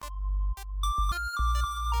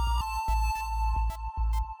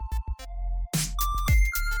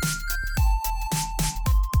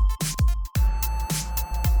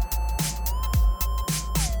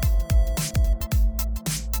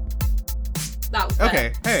That was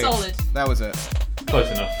Okay, better. hey. Solid. That was it. Close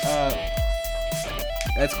enough.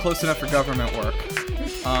 It's close enough for government work.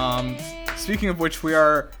 Speaking of which, we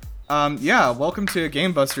are, welcome to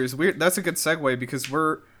Game Busters. That's a good segue because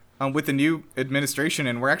we're with the new administration,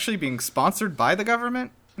 and we're actually being sponsored by the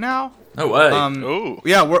government now. No way. Ooh.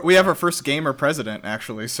 Yeah, we have our first gamer president,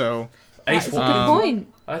 actually, so... Ace That's a good one.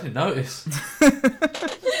 point. I didn't notice.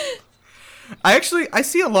 I've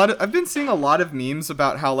been seeing a lot of memes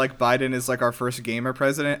about how, like, Biden is, like, our first gamer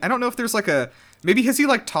president. I don't know if there's, like, maybe has he,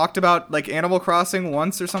 like, talked about, like, Animal Crossing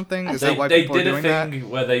once or something? Is that why people are doing that? They did a thing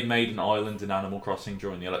where they made an island in Animal Crossing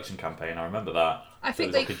during the election campaign. I remember that. I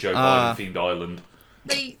think it was like a Joe Ah. Biden-themed island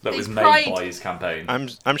They that was made tried. by his campaign.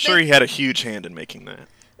 I'm sure he had a huge hand in making that.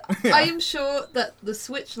 I am sure that the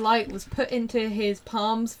Switch Lite was put into his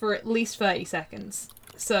palms for at least 30 seconds.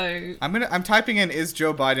 So I'm typing in "is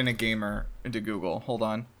Joe Biden a gamer" into Google. Hold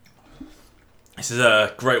on. This is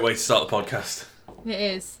a great way to start the podcast. it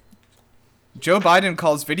is. Joe Biden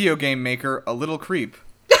calls video game maker a little creep.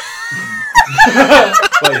 Wait,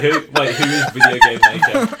 who is video game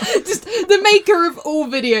maker? Just the maker of all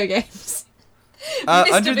video games.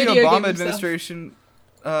 Mr. Under the Video Game Obama himself. administration,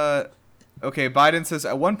 okay, Biden says,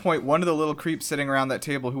 at one point, one of the little creeps sitting around that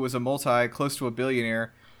table who was close to a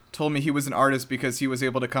billionaire, told me he was an artist because he was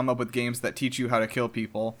able to come up with games that teach you how to kill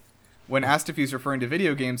people. When asked if he's referring to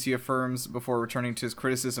video games, he affirms before returning to his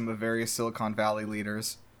criticism of various Silicon Valley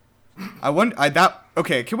leaders.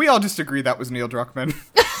 Okay, can we all just agree that was Neil Druckmann?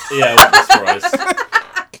 Yeah, what a surprise.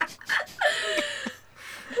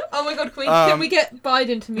 Oh my god, can we get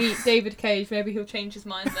Biden to meet David Cage? Maybe he'll change his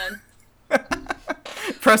mind then.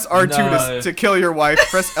 Press R2 No. to kill your wife,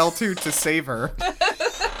 press L2 to save her.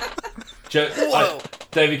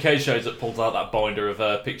 David Cage shows up, pulls out that binder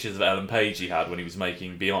of pictures of Ellen Page he had when he was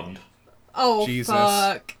making Beyond. Oh Jesus.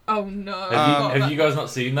 fuck! Oh no! Have you guys not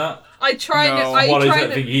seen that? I tried No. to. What I is it? tried I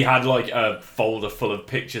to. think he had like a folder full of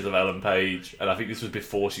pictures of Ellen Page, and I think this was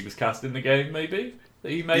before she was cast in the game. Maybe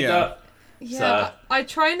that he made Yeah. that. Yeah, So- I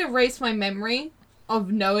try and erase my memory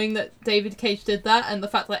of knowing that David Cage did that, and the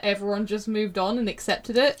fact that everyone just moved on and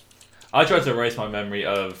accepted it. I tried to erase my memory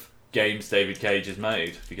of games David Cage has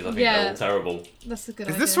made because I think Yeah. they're all terrible. That's a good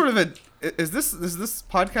Is idea. this sort of is this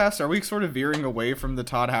podcast? Are we sort of veering away from the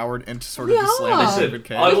Todd Howard into sort of We the are. slam of Listen, David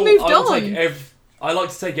Cage? We've moved on. I like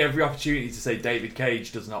to take every opportunity to say David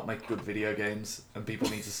Cage does not make good video games, and people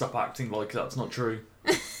need to stop acting like that's not true.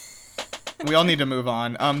 We all need to move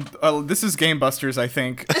on. This is Game Busters, I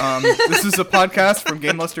think. This is a podcast from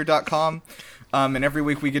GameLuster.com. And every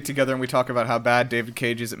week we get together and we talk about how bad David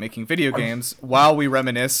Cage is at making video games, while we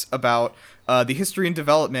reminisce about the history and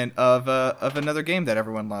development of another game that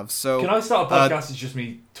everyone loves. So Can I start a podcast that's just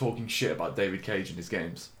me talking shit about David Cage and his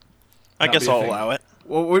games? I That'd guess be a I'll thing. allow it.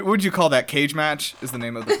 what would you call that? Cage Match is the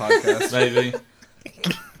name of the podcast. Maybe.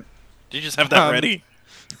 Do you just have that ready?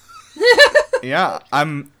 Yeah,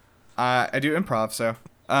 I do improv, so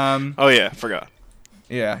Oh yeah, forgot.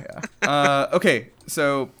 yeah. Okay,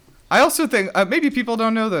 so I also think maybe people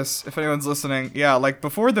don't know this if anyone's listening. Yeah, like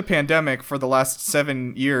before the pandemic, for the last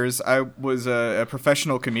 7 years, I was a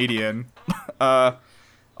professional comedian.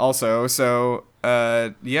 Also, so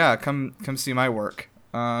yeah, come see my work.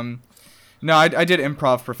 No, I did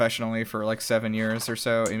improv professionally for like 7 years or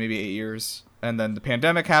so, and maybe 8 years. And then the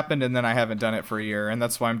pandemic happened, and then I haven't done it for a year, and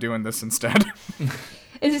that's why I'm doing this instead.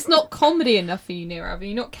 Is this not comedy enough for you, Nirav? Are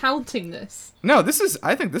you not counting this? No,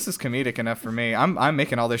 I think this is comedic enough for me. I'm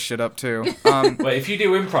making all this shit up too. Wait, if you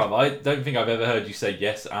do improv, I don't think I've ever heard you say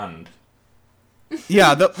yes and.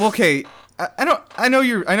 Yeah, okay. I know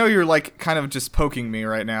you're like kind of just poking me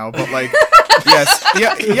right now, but like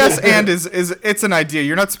yes and is it's an idea.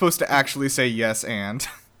 You're not supposed to actually say yes and.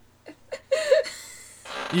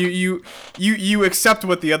 You accept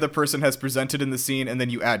what the other person has presented in the scene and then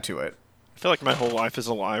you add to it. I feel like my whole life is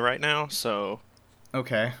a lie right now, so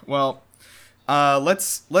Okay. Well,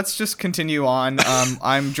 let's just continue on.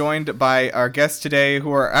 I'm joined by our guests today, who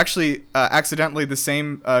are actually accidentally the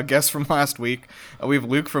same guests from last week. We have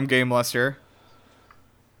Luke from Game Luster.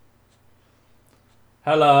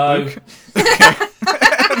 Hello. Luke?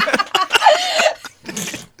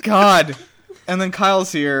 God. And then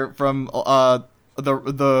Kyle's here from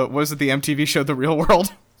the was it the MTV show The Real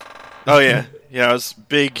World? oh yeah, I was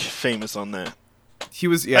big famous on that. He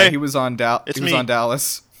was Hey, he was on it's he was me. on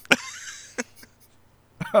Dallas.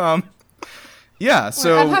 Yeah,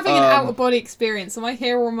 so I'm having an out of body experience. Am I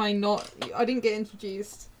here or am I not? I didn't get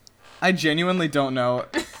introduced. I genuinely don't know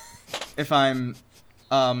if I'm.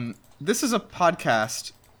 This is a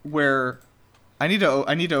podcast where I need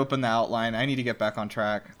to open the outline. I need to get back on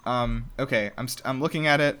track. Okay, I'm looking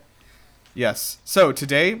at it. Yes. So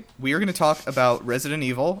today we are going to talk about Resident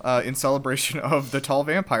Evil in celebration of the tall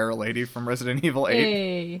vampire lady from Resident Evil 8.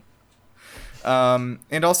 Hey.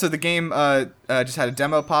 And also the game just had a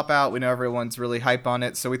demo pop out. We know everyone's really hype on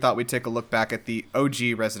it, so we thought we'd take a look back at the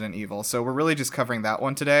OG Resident Evil. So we're really just covering that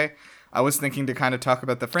one today. I was thinking to kind of talk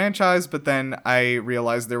about the franchise, but then I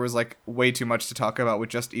realized there was like way too much to talk about with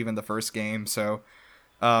just even the first game. So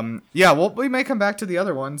yeah, we may come back to the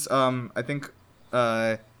other ones. I think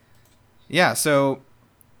yeah, so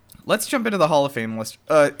let's jump into the Hall of Fame list.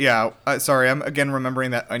 Sorry, I'm again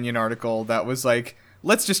remembering that Onion article that was like,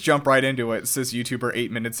 let's just jump right into it, says YouTuber 8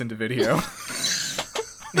 minutes into video.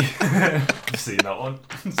 I've seen that one.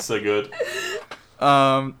 So good.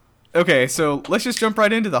 Okay, so let's just jump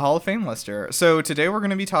right into the Hall of Fame list here. So today we're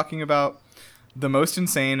going to be talking about the most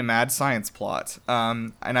insane mad science plot.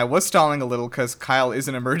 And I was stalling a little because Kyle is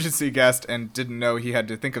an emergency guest and didn't know he had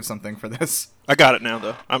to think of something for this. I got it now,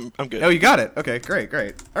 though. I'm good. Oh, you got it. Okay, great.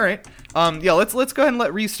 All right. Yeah, let's go ahead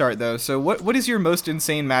and restart though. So what is your most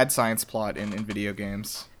insane mad science plot in video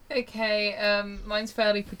games? Okay, mine's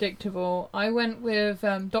fairly predictable. I went with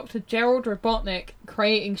Dr. Gerald Robotnik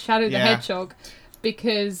creating Shadow the Hedgehog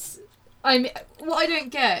because what I don't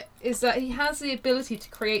get is that he has the ability to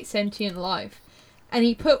create sentient life, and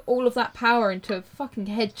he put all of that power into a fucking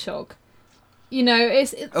hedgehog. You know,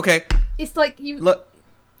 it's okay. It's like you.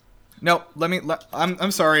 No,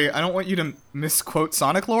 I'm sorry. I don't want you to misquote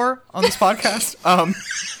Sonic lore on this podcast.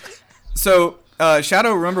 So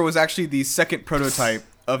Shadow, remember, was actually the second prototype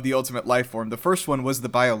of the ultimate life form. The first one was the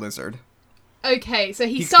Biolizard. Okay, so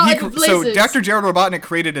he started with lizards. So Dr. Gerald Robotnik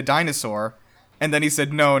created a dinosaur, and then he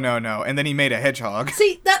said no, and then he made a hedgehog.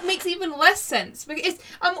 See, that makes even less sense because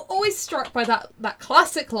I'm always struck by that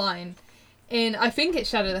classic line in, I think it's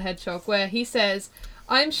Shadow the Hedgehog, where he says,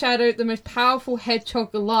 "I'm Shadow, the most powerful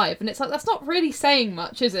hedgehog alive," and it's like, that's not really saying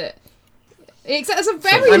much, is it? It's a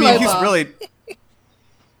very low bar.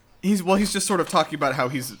 He's just sort of talking about how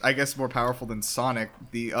he's, I guess, more powerful than Sonic,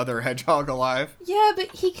 the other hedgehog alive. Yeah,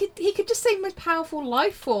 but he could just say most powerful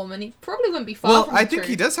life form, and he probably wouldn't be far from Well, I the think truth.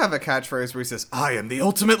 he does have a catchphrase where he says, "I am the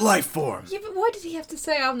ultimate life form." Yeah, but why did he have to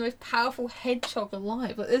say I'm the most powerful hedgehog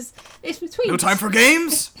alive? Like, it's between. No time for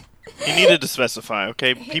games. He needed to specify,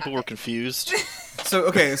 okay? People were confused.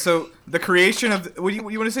 So the creation of what you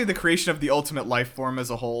want to say, the creation of the ultimate life form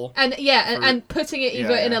as a whole, and and putting it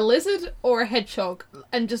either in a lizard or a hedgehog,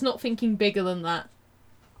 and just not thinking bigger than that.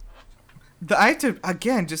 I have to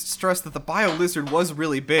again just stress that the Biolizard was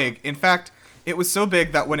really big. In fact, it was so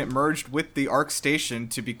big that when it merged with the Arc Station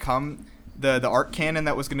to become the Arc Cannon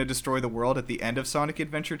that was going to destroy the world at the end of Sonic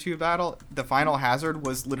Adventure 2 battle, the final hazard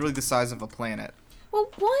was literally the size of a planet. Well,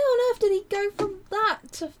 why on earth did he go from that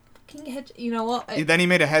to fucking hedge? You know what? Then he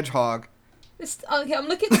made a hedgehog. Okay, I'm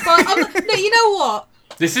looking at the no, you know what?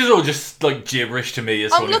 This is all just like gibberish to me.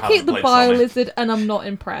 As I'm someone who looking at hasn't the played Sonic. Biolizard and I'm not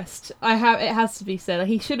impressed. It has to be said.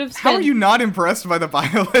 He should have. How are you not impressed by the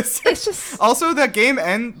Biolizard? It's just also that game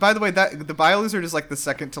end. By the way, that the Biolizard is like the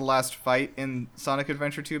second to last fight in Sonic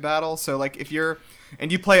Adventure 2 battle. So like if you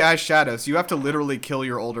play as Shadow, so you have to literally kill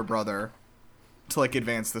your older brother to like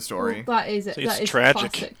advance the story. Well, that is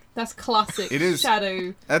tragic. Classic. That's classic. It is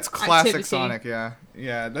Shadow. That's classic activity. Sonic. Yeah.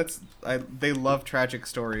 They love tragic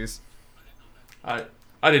stories. I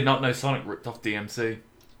did not know Sonic ripped off DMC.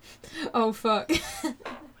 Oh fuck.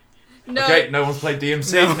 No. Okay, no one's played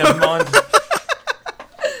DMC. Never mind.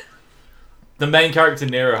 The main character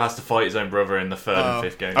Nero has to fight his own brother in the third and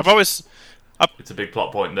fifth game. It's a big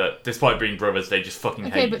plot point that, despite being brothers, they just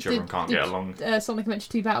fucking hate each other and can't get along. Sonic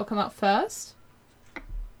Adventure 2 Battle come out first?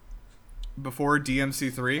 Before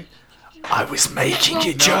DMC 3. I was making a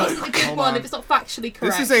It's joke. a good Hold one on. if it's not factually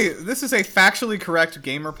correct. This is a factually correct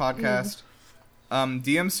gamer podcast.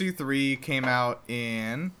 DMC 3 came out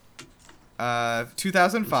in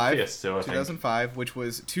 2005. PS2, I think. 2005, which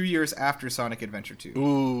was 2 years after Sonic Adventure 2.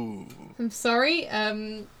 Ooh. I'm sorry.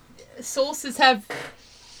 Sources have.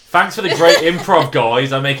 Thanks for the great improv,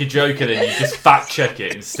 guys. I make a joke and then you just fact check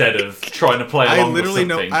it instead of trying to play I along literally with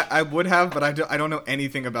know. something. I would have, but I don't know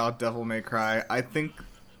anything about Devil May Cry. I think.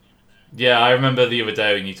 Yeah, I remember the other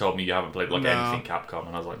day when you told me you haven't played No. anything Capcom,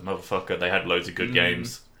 and I was like, motherfucker, they had loads of good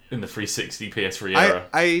games in the 360 PS3 era.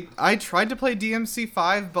 I tried to play DMC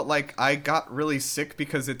 5, but like I got really sick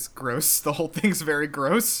because it's gross. The whole thing's very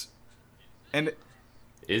gross. And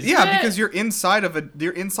Is yeah, it? because you're inside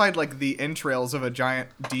like the entrails of a giant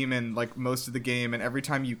demon like most of the game, and every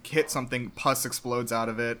time you hit something, pus explodes out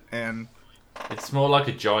of it, and It's more like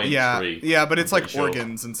a giant tree. yeah, but it's I'm like pretty sure.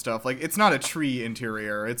 organs and stuff. Like it's not a tree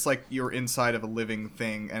interior. It's like you're inside of a living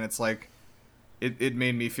thing, and it's like it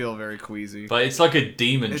made me feel very queasy. But it's like a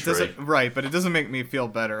demon tree. Right, but it doesn't make me feel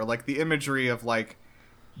better. Like, the imagery of, like,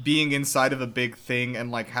 being inside of a big thing and,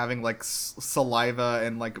 like, having, like, saliva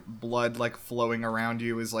and, like, blood, like, flowing around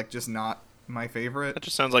you is, like, just not my favorite. That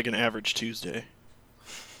just sounds like an average Tuesday.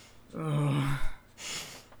 Man,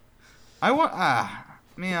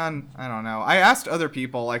 I don't know. I asked other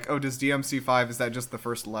people, like, oh, does DMC5, is that just the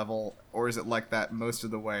first level, or is it like that most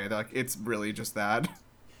of the way? They're like, it's really just that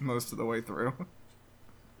most of the way through.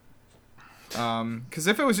 Because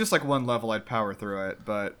if it was just, like, one level, I'd power through it,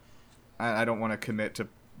 but I don't want to commit to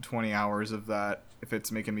 20 hours of that if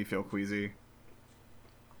it's making me feel queasy.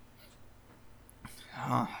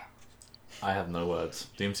 I have no words.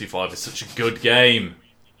 DMC5 is such a good game.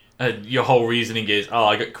 Your whole reasoning is,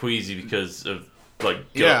 I got queasy because of,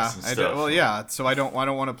 like, guts and stuff. So I don't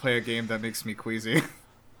want to play a game that makes me queasy.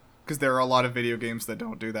 Because there are a lot of video games that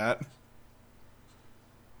don't do that.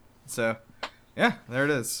 So, yeah, there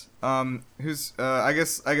it is. I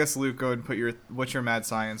guess Luke, go ahead and put what's your mad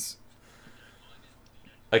science?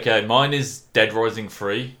 Okay, mine is Dead Rising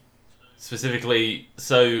 3. Specifically,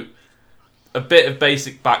 so a bit of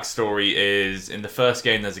basic backstory is, in the first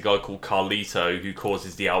game, there's a guy called Carlito who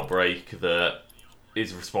causes the outbreak that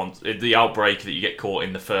is the outbreak that you get caught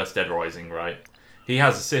in the first Dead Rising, right? He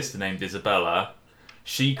has a sister named Isabella.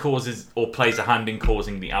 She causes, or plays a hand in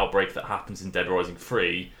causing the outbreak that happens in Dead Rising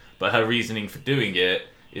 3, but her reasoning for doing it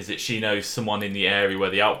is that she knows someone in the area where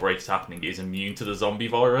the outbreak is happening is immune to the zombie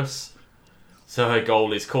virus. So her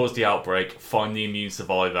goal is cause the outbreak, find the immune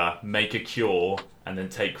survivor, make a cure, and then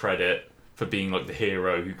take credit for being like the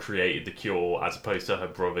hero who created the cure, as opposed to her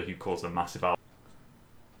brother who caused a massive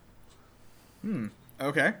outbreak.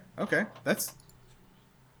 Okay. That's...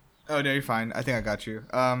 Oh, no, you're fine. I think I got you.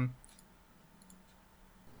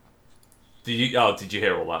 Did you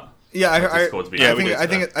hear all that?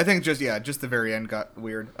 Yeah, I think just the very end got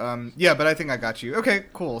weird. But I think I got you. Okay,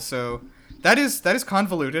 cool. So that is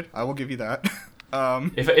convoluted. I will give you that.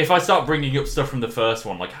 If I start bringing up stuff from the first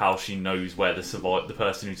one, like how she knows where the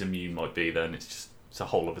person who's immune might be, then it's a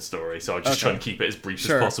whole other story. So I just try and keep it as brief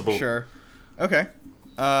as possible. Sure. Okay.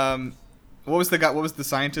 What was the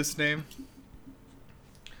scientist's name?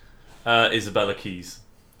 Isabella Keys.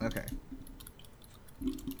 Okay.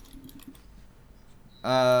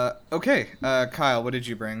 Okay. Kyle, what did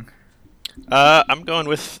you bring? I'm going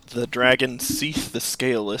with the dragon Seath the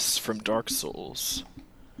Scaleless from Dark Souls.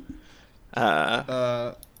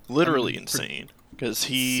 Literally insane, because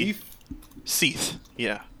he... Seath,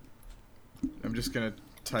 yeah. I'm just gonna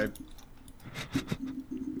type...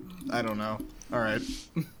 I don't know. Alright.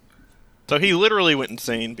 So he literally went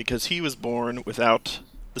insane because he was born without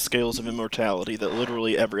the scales of immortality that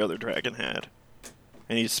literally every other dragon had.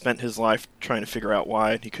 And he spent his life trying to figure out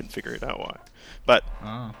why, and he couldn't figure it out why. But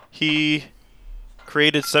he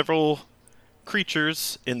created several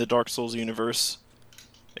creatures in the Dark Souls universe.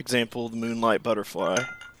 Example, the Moonlight Butterfly,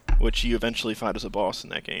 which you eventually fight as a boss in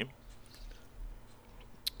that game.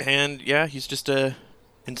 And yeah, he's just a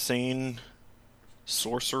insane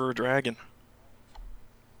sorcerer dragon.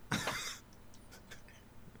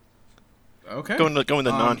 Okay. Going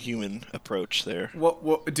the non-human approach there.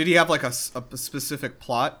 What did he have, like a specific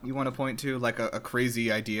plot you want to point to, like a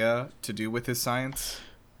crazy idea to do with his science?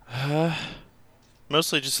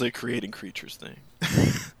 Mostly just the creating creatures thing.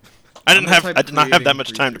 I did not have that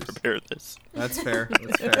much time to prepare this. That's fair.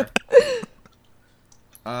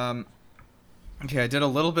 Okay, I did a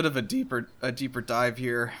little bit of a deeper dive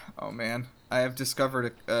here. Oh man, I have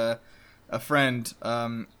discovered a friend.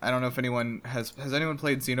 I don't know if anyone has anyone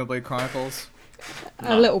played Xenoblade Chronicles?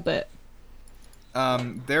 A little bit.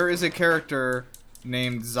 There is a character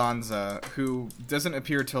named Zanza who doesn't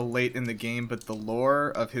appear till late in the game, but the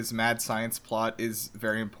lore of his mad science plot is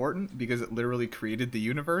very important because it literally created the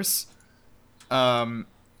universe.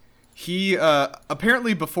 He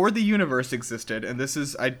apparently before the universe existed, and this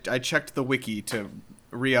is I checked the wiki to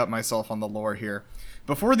re-up myself on the lore here.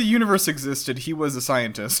 Before the universe existed, he was a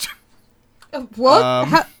scientist.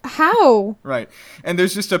 What? How? Right. And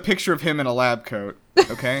there's just a picture of him in a lab coat,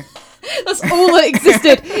 okay? That's all that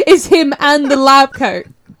existed, is him and the lab coat.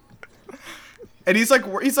 And he's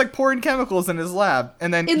like pouring chemicals in his lab,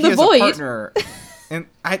 and then he has void. A partner. And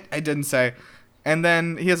I didn't say. And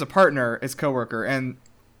then he has a partner, his coworker, and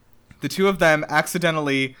the two of them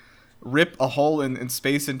accidentally rip a hole in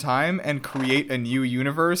space and time and create a new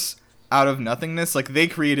universe out of nothingness. Like, they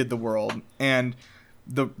created the world, and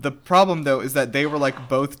the problem though is that they were like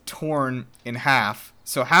both torn in half.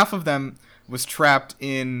 So half of them was trapped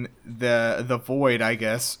in the void, I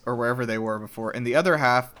guess, or wherever they were before, and the other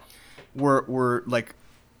half were like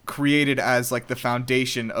created as like the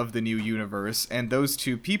foundation of the new universe, and those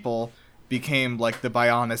two people became like the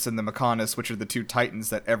Bionis and the Mechonis, which are the two titans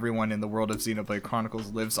that everyone in the world of Xenoblade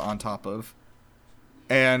Chronicles lives on top of.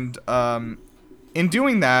 And in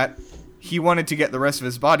doing that, he wanted to get the rest of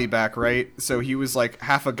his body back, right? So he was like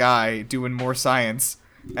half a guy doing more science,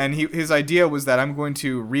 and his idea was that I'm going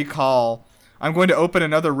to open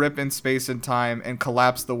another rip in space and time and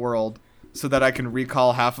collapse the world so that I can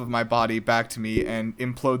recall half of my body back to me and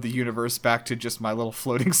implode the universe back to just my little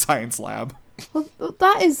floating science lab. Well,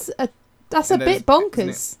 that's a bit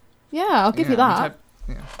bonkers. Yeah, I'll give you that.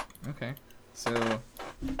 Okay. So,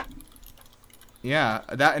 yeah,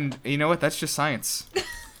 that, and you know what? That's just science.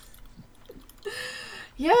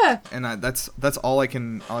 Yeah. And that's all I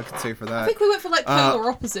can say for that. I think we went for like polar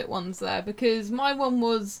opposite ones there, because my one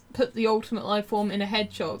was put the ultimate life form in a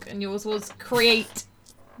hedgehog, and yours was create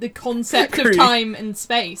the concept of time and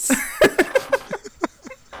space.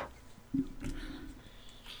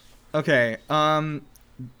 Okay.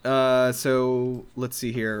 So let's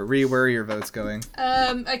see here. Ree, where are your votes going?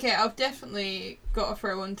 Okay, I've definitely got to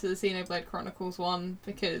throw one to the Xenoblade Chronicles one,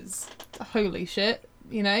 because holy shit,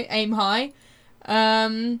 aim high.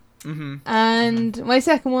 And my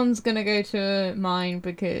second one's gonna go to mine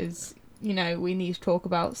because, we need to talk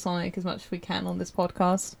about Sonic as much as we can on this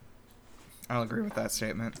podcast. I'll agree with that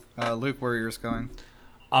statement. Luke, where are yours going?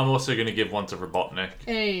 I'm also going to give one to Robotnik.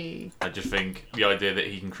 Hey. I just think the idea that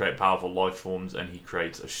he can create powerful life forms and he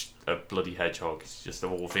creates a bloody hedgehog is just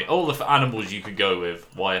of all the animals you could go with.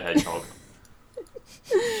 Why a hedgehog?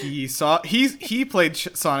 He played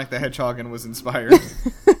Sonic the Hedgehog and was inspired.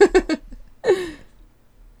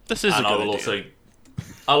 This is and a good idea.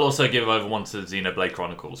 I'll also give over one to Xenoblade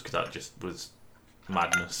Chronicles because that just was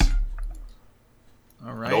madness.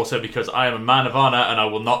 All right. And also because I am a man of honor and I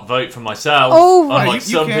will not vote for myself. Oh, unlike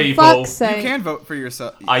some people. fuck's sake. You can vote for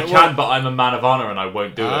yourself. I can, but I'm a man of honor and I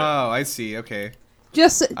won't do it. Oh, I see. Okay.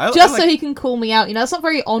 Just so he can call me out. That's not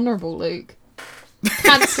very honourable, Luke.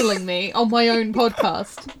 Cancelling me on my own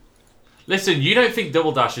podcast. Listen, you don't think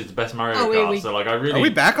Double Dash is the best Mario Kart, so I really... Are we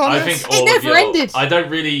back on this? Think it never ended. I don't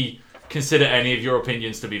really consider any of your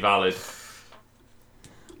opinions to be valid.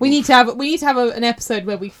 We need to have an episode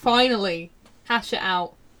where we finally hash it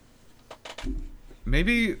out.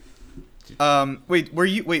 Maybe. Wait,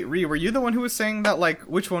 Ree, were you the one who was saying that? Like,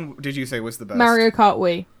 which one did you say was the best? Mario Kart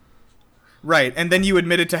Wii. Right, and then you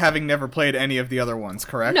admitted to having never played any of the other ones,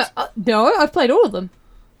 correct? No, I've played all of them.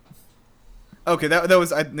 Okay, that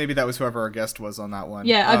was maybe that was whoever our guest was on that one.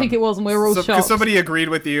 Yeah, I think it was, and we were all shocked. Because somebody agreed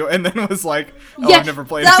with you, and then was like, I've never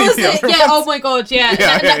played any of the other ones. Yeah, oh my god, yeah.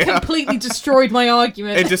 That completely destroyed my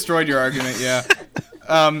argument. It destroyed your argument, yeah.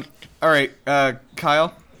 Alright,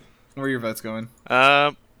 Kyle, where are your votes going?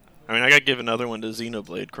 I gotta give another one to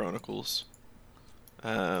Xenoblade Chronicles.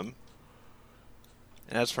 As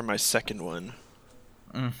for my second one,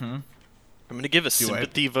 I'm gonna give a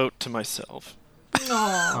sympathy vote to myself.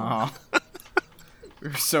 Aww.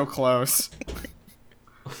 We're so close.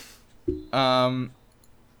 I'm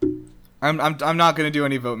not gonna do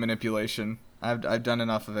any vote manipulation. I've done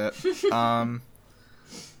enough of it.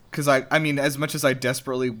 Because I mean, as much as I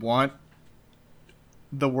desperately want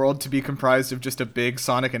the world to be comprised of just a big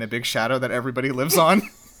Sonic and a big Shadow that everybody lives on.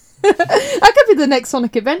 That could be the next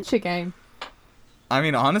Sonic Adventure game. I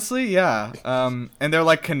mean, honestly, yeah. And they're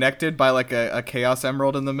like connected by like a Chaos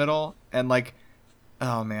Emerald in the middle, and like,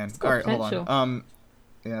 oh man. All right, potential. hold on.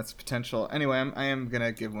 Yeah, it's potential. Anyway, I am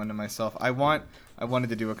gonna give one to myself. I wanted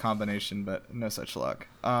to do a combination, but no such luck.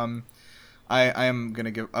 I was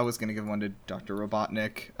gonna give one to Dr.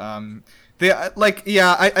 Robotnik.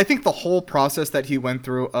 I think the whole process that he went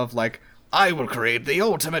through of like, I will create the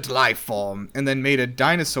ultimate life form, and then made a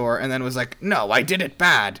dinosaur, and then was like, no, I did it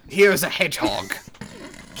bad. Here's a hedgehog.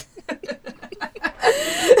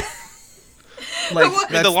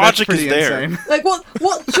 The logic is there. Insane. Like what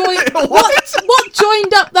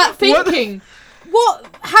joined up that thinking?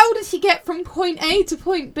 How did he get from point A to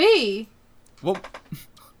point B? What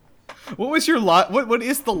was your what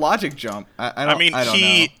is the logic jump? I don't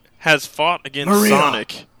know. Has fought against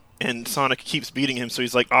Sonic, and Sonic keeps beating him, so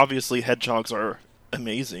he's like, obviously hedgehogs are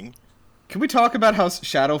amazing. Can we talk about how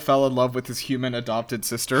Shadow fell in love with his human adopted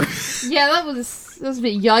sister? Yeah, that was a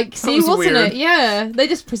bit yikesy, wasn't weird. it? Yeah, they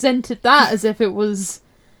just presented that as if it was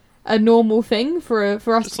a normal thing for us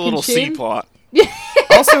to consume. It's a little C plot.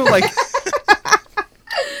 Also, like,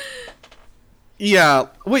 yeah.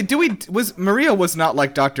 Wait, Maria was not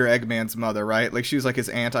like Dr. Eggman's mother, right? Like she was like his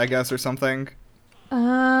aunt, I guess, or something.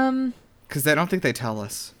 Because I don't think they tell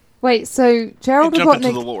us. Wait, so Gerald Jump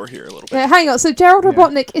into the Robotnik... lore here a little bit. Yeah, hang on, so Gerald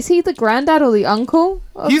Robotnik, is he the granddad or the uncle?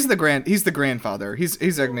 He's the grandfather. He's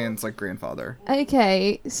Eggman's like grandfather.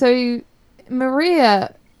 Okay, so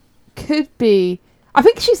Maria could be... I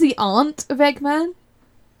think she's the aunt of Eggman.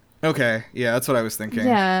 Okay, yeah, that's what I was thinking.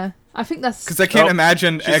 Yeah, I think that's... Because I can't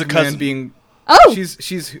imagine she's a Eggman cousin. being... Oh!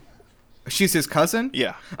 She's his cousin?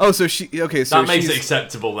 Yeah. Oh, so she... Okay, so That makes she's... it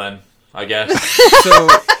acceptable then, I guess. So...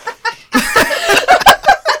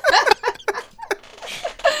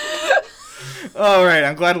 All right,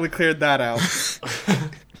 I'm glad we cleared that out.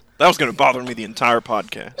 That was going to bother me the entire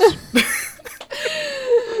podcast.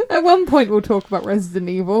 At one point we'll talk about Resident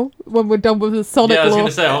Evil, when we're done with the Sonic Yeah, I was lore. going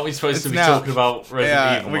to say, aren't we supposed It's to be now. talking about Resident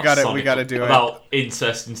Yeah, Evil? we not gotta- Sonic, we gotta do it. About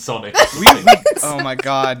incest and Sonic. Oh my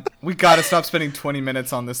god. We gotta stop spending 20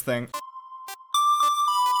 minutes on this thing.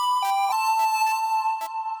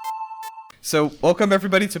 So, welcome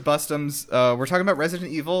everybody to Bustum's. We're talking about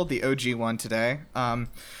Resident Evil, the OG one today.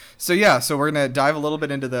 So we're gonna dive a little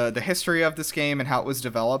bit into the history of this game and how it was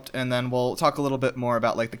developed, and then we'll talk a little bit more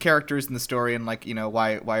about like the characters in the story and like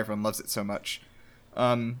why everyone loves it so much.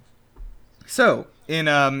 This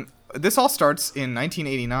all starts in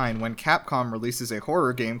 1989 when Capcom releases a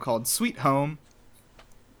horror game called Sweet Home.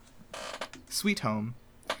 Sweet Home.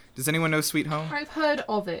 Does anyone know Sweet Home? I've heard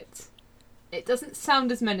of it. It doesn't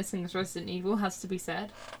sound as menacing as Resident Evil, has to be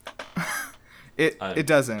said. It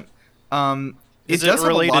doesn't. Is It it does have a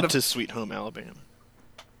related lot of... to Sweet Home Alabama?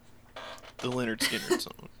 The Leonard Skinner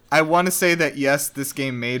song. I want to say that yes, this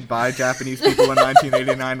game made by Japanese people in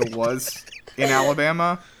 1989 was in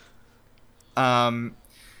Alabama.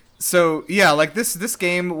 So yeah, like this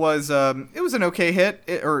game was it was an okay hit,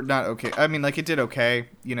 or not okay. I mean, like it did okay,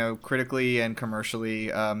 critically and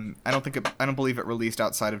commercially. I don't believe it released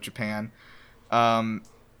outside of Japan.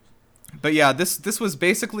 But yeah, this was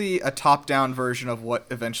basically a top-down version of what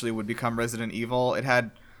eventually would become Resident Evil. It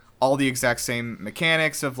had all the exact same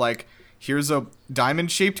mechanics of like, here's a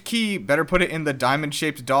diamond-shaped key, better put it in the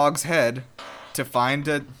diamond-shaped dog's head to find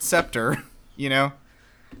a scepter, And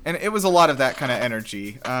it was a lot of that kind of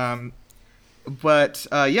energy. So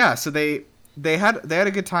they had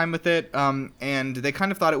a good time with it, and they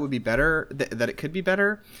kind of thought it would be better, that it could be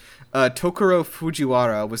better. Tokuro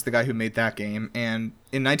Fujiwara was the guy who made that game, and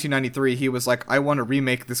in 1993 he was like, I want to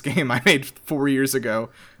remake this game I made 4 years ago,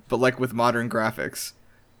 but like with modern graphics.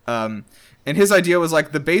 And his idea was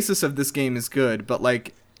like, the basis of this game is good, but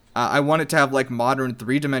like I want it to have like modern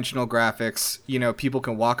 3-dimensional graphics. People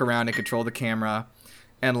can walk around and control the camera,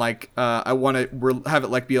 and like I want to have it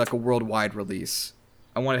like be like a worldwide release.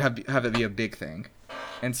 I want to have it be a big thing,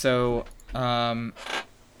 and so.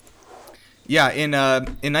 Yeah, in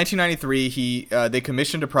 1993, they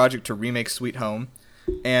commissioned a project to remake Sweet Home,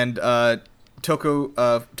 and Tokuro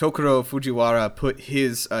Fujiwara put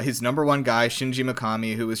his number one guy, Shinji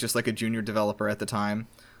Mikami, who was just like a junior developer at the time,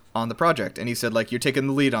 on the project, and he said like, you're taking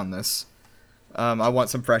the lead on this. I want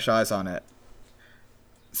some fresh eyes on it.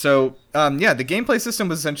 So the gameplay system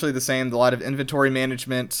was essentially the same. A lot of inventory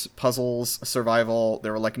management, puzzles, survival.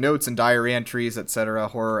 There were like notes and diary entries, etc.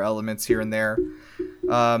 Horror elements here and there.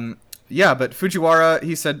 But Fujiwara,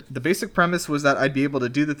 he said, the basic premise was that I'd be able to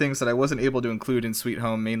do the things that I wasn't able to include in Sweet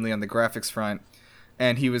Home, mainly on the graphics front,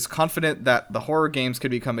 and he was confident that the horror games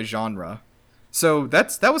could become a genre. So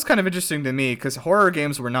that was kind of interesting to me, because horror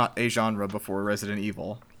games were not a genre before Resident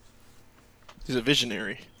Evil. He's a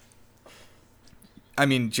visionary. I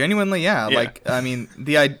mean, genuinely, yeah. Yeah. Like, I mean,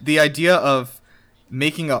 the idea of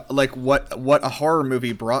making what a horror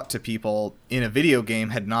movie brought to people in a video game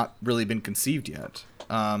had not really been conceived yet.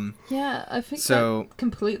 Yeah, I think so that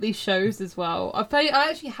completely shows as well. I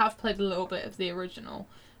actually have played a little bit of the original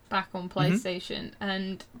back on PlayStation,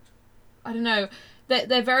 and I don't know,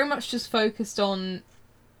 they're very much just focused on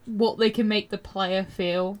what they can make the player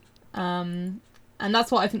feel, and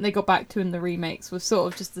that's what I think they got back to in the remakes, was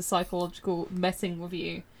sort of just the psychological messing with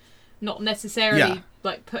you, not necessarily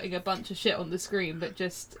like putting a bunch of shit on the screen, but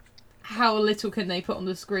just how little can they put on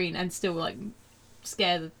the screen and still like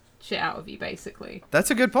scare the shit out of you, basically.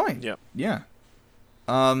 That's a good point. Yep. Yeah.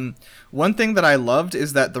 One thing that I loved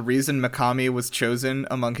is that the reason Mikami was chosen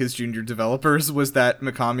among his junior developers was that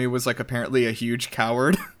Mikami was like apparently a huge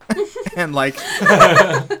coward, and like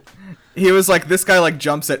he was like, this guy like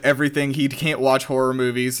jumps at everything. He can't watch horror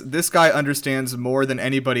movies. This guy understands more than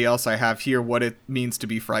anybody else I have here what it means to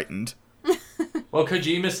be frightened. Well,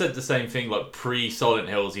 Kojima said the same thing, like, pre-Silent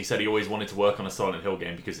Hills. He said he always wanted to work on a Silent Hill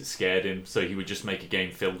game because it scared him, so he would just make a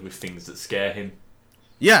game filled with things that scare him.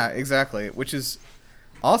 Yeah, exactly, which is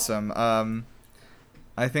awesome.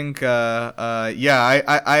 I think, I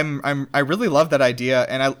really love that idea,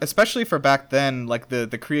 and especially for back then, like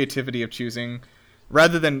the creativity of choosing,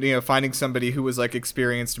 rather than finding somebody who was like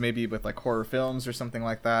experienced maybe with like horror films or something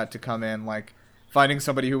like that to come in, like finding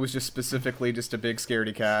somebody who was just specifically just a big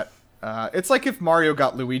scaredy cat. It's like if Mario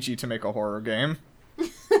got Luigi to make a horror game.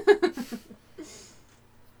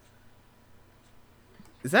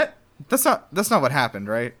 That's not what happened,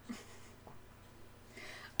 right?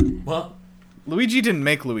 What? Luigi didn't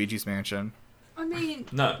make Luigi's Mansion. I mean,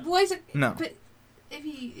 No. why is it? No. But if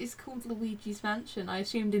he is called Luigi's Mansion, I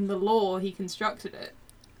assumed in the lore he constructed it.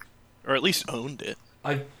 Or at least owned it.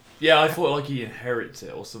 I thought like he inherits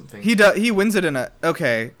it or something. He wins it in a...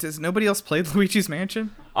 Okay, does nobody else play Luigi's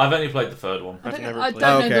Mansion? I've only played the third one. I I've don't, never I played don't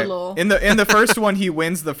Oh, know okay. the lore. In the first one, he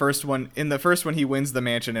wins the first one. In the first one, he wins the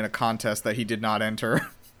mansion in a contest that he did not enter.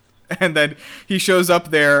 And then he shows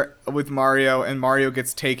up there with Mario, and Mario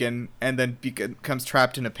gets taken, and then becomes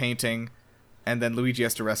trapped in a painting, and then Luigi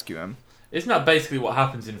has to rescue him. Isn't that basically what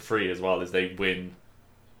happens in 3 as well? Is they win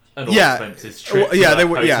an Yeah. all-expenses trip Well, yeah, to they that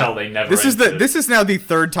were. hotel Yeah, they never this entered. is now the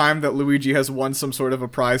third time that Luigi has won some sort of a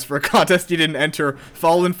prize for a contest he didn't enter,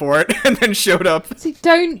 fallen for it, and then showed up. See,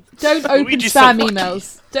 don't open Luigi's so spam lucky.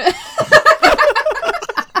 emails.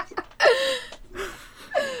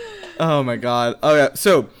 Oh my god. Oh yeah.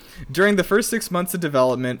 So during the first 6 months of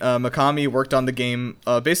development, Mikami worked on the game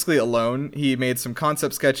basically alone. He made some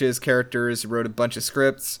concept sketches, characters, wrote a bunch of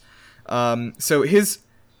scripts. So his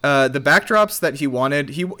the backdrops that he wanted,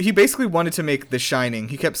 he basically wanted to make The Shining.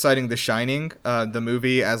 He kept citing The Shining, the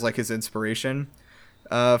movie, as like his inspiration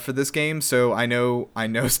for this game. So I know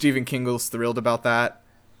Stephen King was thrilled about that.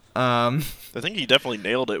 I think he definitely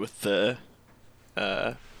nailed it with the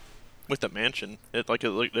mansion.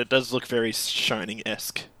 It does look very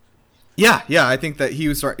Shining-esque. Yeah, I think that he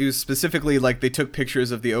was specifically like they took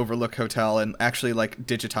pictures of the Overlook Hotel and actually like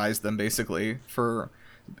digitized them basically for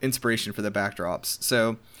inspiration for the backdrops.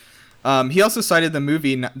 So he also cited the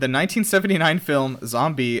 1979 film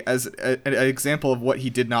Zombie as an example of what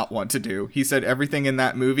he did not want to do. He said everything in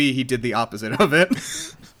that movie he did the opposite of it.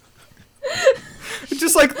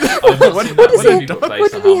 Just like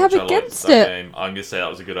What did he have against it? Game. I'm gonna say that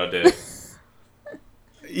was a good idea.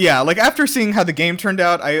 Yeah, like after seeing how the game turned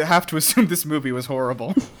out, I have to assume this movie was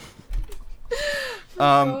horrible.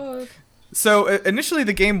 God. So initially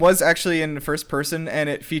the game was actually in first person, and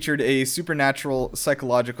it featured a supernatural,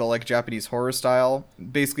 psychological, like Japanese horror style.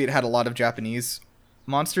 Basically, it had a lot of Japanese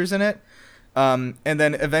monsters in it. And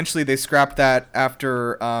then eventually they scrapped that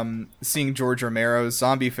after seeing George Romero's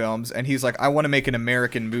zombie films, and he's like, I want to make an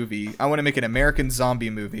American movie. I want to make an American zombie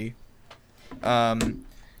movie.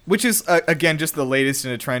 Which is, again, just the latest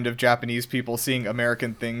in a trend of Japanese people seeing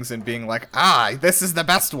American things and being like, this is the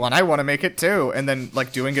best one. I want to make it too. And then,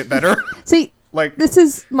 like, doing it better. See, Like, this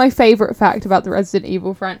is my favourite fact about the Resident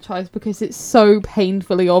Evil franchise because it's so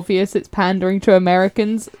painfully obvious it's pandering to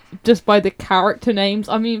Americans just by the character names.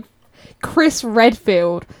 I mean, Chris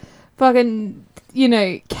Redfield, fucking,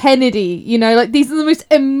 Kennedy, like, these are the most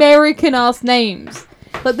American-ass names.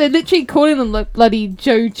 Like, they're literally calling them, like, bloody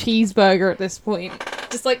Joe Cheeseburger at this point.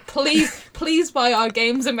 Just like, please buy our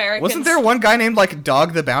games, Americans. wasn't there one guy named, like,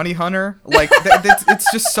 Dog the Bounty Hunter? Like,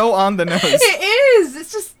 it's just so on the nose. It is!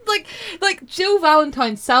 It's just, like Jill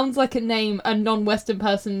Valentine sounds like a name a non-Western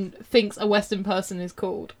person thinks a Western person is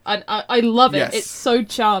called. I love it. Yes. It's so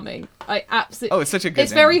charming. I absolutely... Oh, it's such a good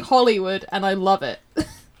It's name. very Hollywood, and I love it.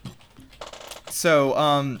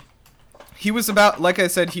 So, he was about, like I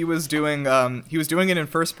said, he was doing it in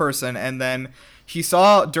first person, and then he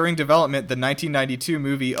saw during development the 1992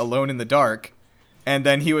 movie Alone in the Dark, and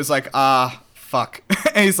then he was like, fuck.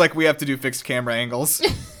 And he's like, we have to do fixed camera angles.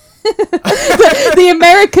 The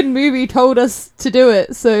American movie told us to do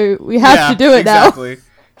it, so we have to do it exactly.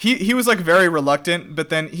 He was like very reluctant, but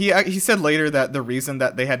then he said later that the reason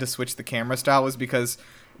that they had to switch the camera style was because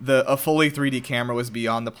a fully 3D camera was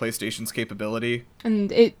beyond the PlayStation's capability. now.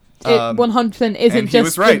 And it 100% isn't and he was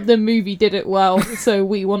just right. the movie did it well, so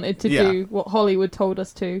we wanted to Yeah. do what Hollywood told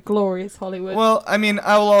us to. Glorious Hollywood. Well, I mean,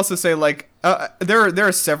 I will also say, like, there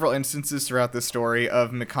are several instances throughout this story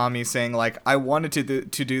of Mikami saying, like, I wanted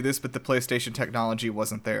to do this, but the PlayStation technology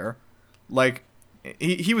wasn't there. Like,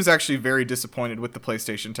 he was actually very disappointed with the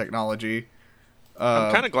PlayStation technology.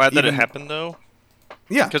 I'm kind of glad that it even- happened, though,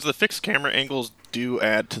 Yeah, because the fixed camera angles do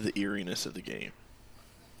add to the eeriness of the game.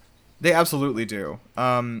 they absolutely do.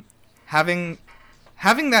 Having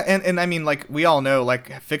that, and I mean, like, we all know,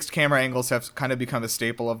 like, fixed camera angles have kind of become a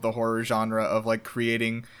staple of the horror genre of, like,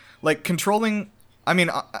 creating, like, controlling. I mean,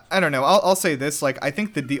 I don't know. I'll say this, like, I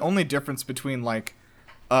think that the only difference between, like,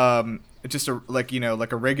 just a, like,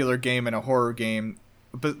 like a regular game and a horror game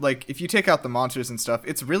but like if you take out the monsters and stuff,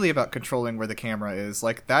 it's really about controlling where the camera is.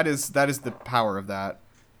 Like that is the power of that.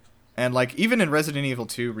 And like even in Resident Evil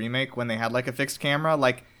 2 remake, when they had like a fixed camera,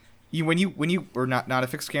 like when you or not a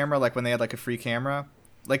fixed camera, like when they had like a free camera,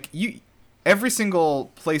 like every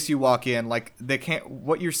single place you walk in, like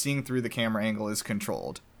what you're seeing through the camera angle is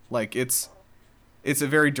controlled. Like it's a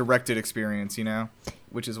very directed experience, you know,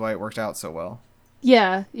 which is why it worked out so well.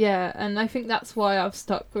 Yeah, and I think that's why I've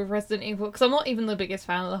stuck with Resident Evil, because I'm not even the biggest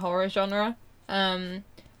fan of the horror genre,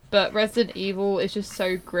 but Resident Evil is just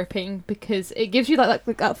so gripping because it gives you like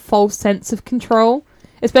that false sense of control,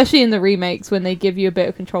 especially in the remakes when they give you a bit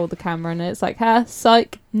of control of the camera and it's like,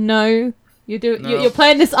 psych, no, you're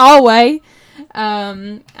playing this our way,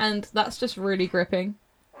 and that's just really gripping.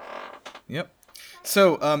 Yep.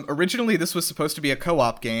 So, originally this was supposed to be a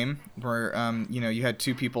co-op game where, you had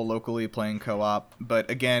two people locally playing co-op, but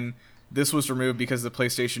again, this was removed because the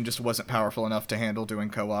PlayStation just wasn't powerful enough to handle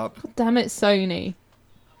doing co-op. Damn it, Sony.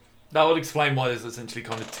 That would explain why there's essentially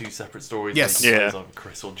kind of two separate stories. Yes. Yeah. Either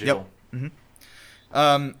Chris or Jill. Yep.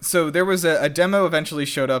 Mm-hmm. So there was a demo eventually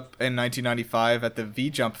showed up in 1995 at the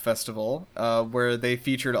V-Jump Festival, where they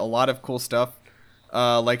featured a lot of cool stuff.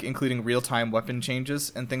 Like including real-time weapon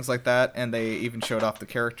changes and things like that, and they even showed off the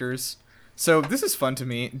characters. So this is fun to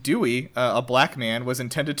me. Dewey, a black man, was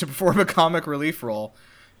intended to perform a comic relief role,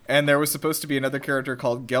 and there was supposed to be another character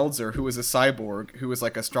called Gelzer, who was a cyborg, who was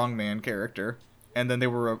like a strongman character, and then they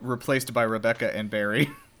were replaced by Rebecca and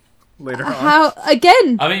Barry later on. How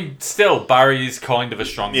again? I mean, still Barry is kind of a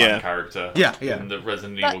strongman character. Yeah. In the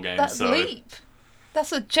Resident Evil games. That's so leap.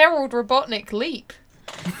 That's a Gerald Robotnik leap.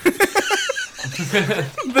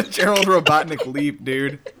 The Gerald Robotnik leap,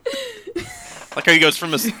 dude. Like how he just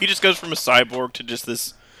goes from a cyborg to just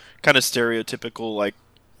this kind of stereotypical, like,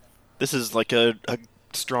 this is like a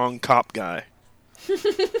strong cop guy.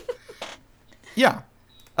 Yeah.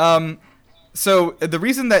 So the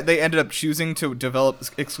reason that they ended up choosing to develop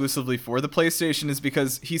exclusively for the PlayStation is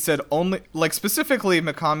because he said only, like specifically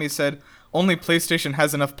Mikami said, only PlayStation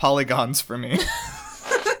has enough polygons for me.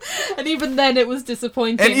 And even then it was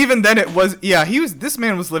disappointing. And even then it was, this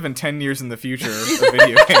man was living 10 years in the future of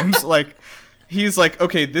video games. Like, he's like,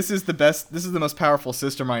 okay, this is the most powerful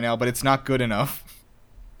system right now, but it's not good enough.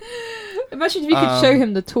 Imagine if you could show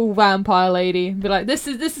him the tall vampire lady and be like, this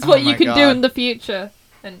is what you can do in the future.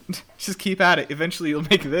 And just keep at it. Eventually you'll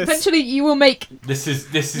make this. Eventually you will make this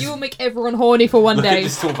is you will make everyone horny for one look day. At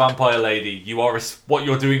this tall vampire lady. You are what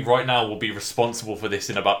you're doing right now will be responsible for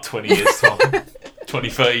this in about 20 years time. 20,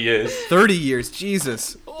 30 years. 30 years,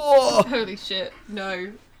 Jesus. Oh. Holy shit,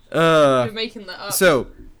 no. You're making that up. So,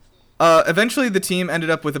 eventually the team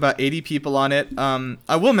ended up with about 80 people on it.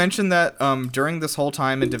 I will mention that during this whole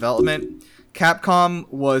time in development, Capcom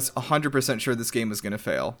was 100% sure this game was going to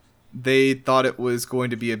fail. They thought it was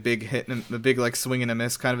going to be a big hit, a big like swing and a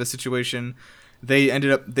miss kind of a situation. They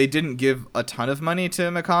didn't give a ton of money to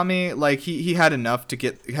Mikami. Like he had enough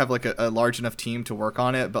to have like a large enough team to work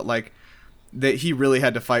on it, but like he really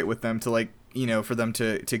had to fight with them to like, for them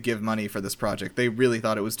to give money for this project. They really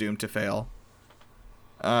thought it was doomed to fail.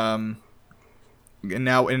 And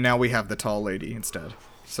now we have the tall lady instead.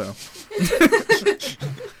 So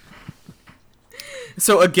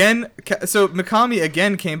So Mikami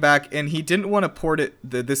again came back and he didn't want to port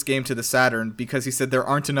this game to the Saturn because he said there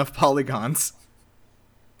aren't enough polygons.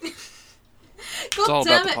 God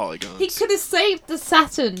damn it! Polygons. He could have saved the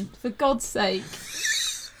Saturn, for God's sake.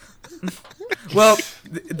 Well,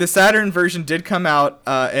 the Saturn version did come out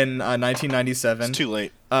in 1997. It's too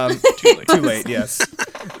late. Too late. Yes.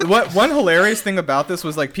 One hilarious thing about this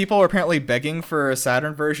was like people were apparently begging for a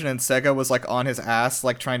Saturn version, and Sega was like on his ass,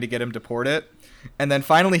 like trying to get him to port it. And then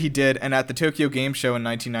finally he did, and at the Tokyo Game Show in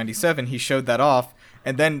 1997, he showed that off,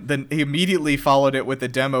 and then he immediately followed it with a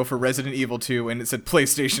demo for Resident Evil 2, and it said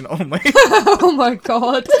PlayStation only. Oh my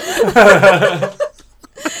god.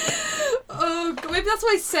 Oh, maybe that's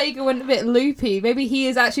why Sega went a bit loopy. Maybe he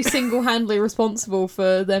is actually single-handedly responsible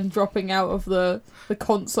for them dropping out of the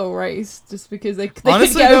console race, just because they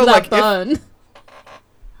couldn't get over that burn.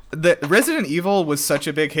 The Resident Evil was such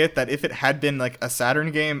a big hit that if it had been like a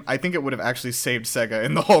Saturn game, I think it would have actually saved Sega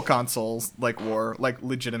in the whole consoles like war, like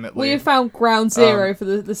legitimately. We have found ground zero for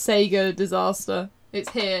the Sega disaster. It's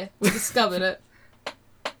here. We discovered it.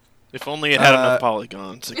 If only it had enough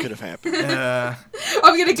polygons, it could have happened.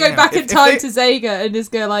 I'm gonna go back in time to Sega and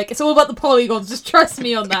just go like, it's all about the polygons. Just trust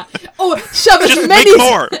me on that. Oh, shove as just many make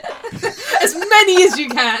more. as many as you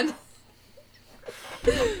can.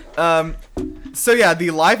 So yeah,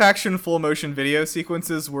 the live-action full-motion video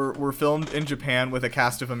sequences were filmed in Japan with a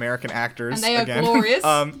cast of American actors. And they are again. glorious.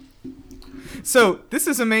 So this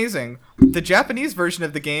is amazing. The Japanese version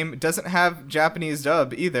of the game doesn't have Japanese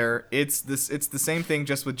dub either. It's the same thing,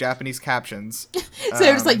 just with Japanese captions. So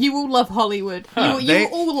it's like, you all love Hollywood. You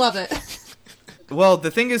all love it. Well,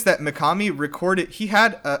 the thing is that Mikami recorded. He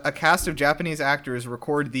had a cast of Japanese actors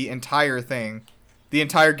record the entire thing, the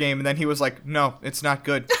entire game, and then he was like, "No, it's not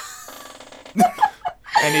good."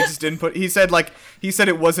 And he just didn't put. He said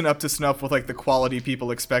it wasn't up to snuff with like the quality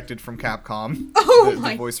people expected from Capcom. Oh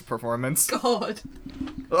the voice performance. God.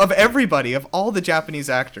 Of everybody, of all the Japanese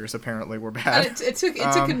actors, apparently were bad. And it took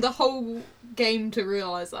him the whole game to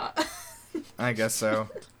realize that. I guess so.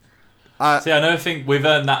 See, I think with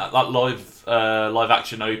that live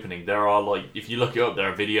action opening, there are like, if you look it up,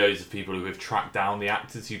 there are videos of people who have tracked down the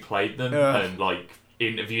actors who played them and like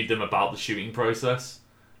interviewed them about the shooting process.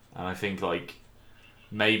 And I think like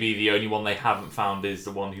maybe the only one they haven't found is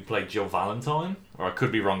the one who played Jill Valentine, or I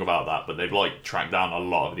could be wrong about that, but they've like tracked down a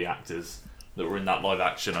lot of the actors that were in that live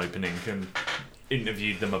action opening and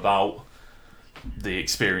interviewed them about the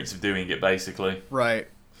experience of doing it, basically. Right.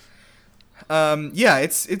 Yeah,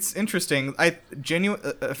 it's interesting.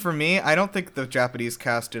 For me, I don't think the Japanese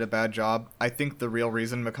cast did a bad job. I think the real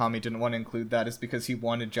reason Mikami didn't want to include that is because he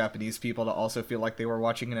wanted Japanese people to also feel like they were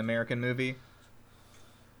watching an American movie.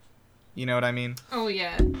 You know what I mean? Oh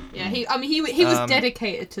yeah, yeah. He was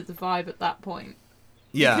dedicated to the vibe at that point.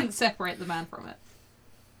 Yeah. You couldn't separate the man from it.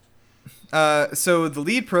 So the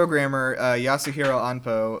lead programmer, Yasuhiro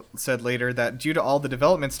Anpo, said later that due to all the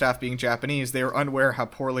development staff being Japanese, they were unaware how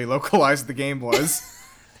poorly localized the game was.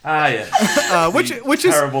 Which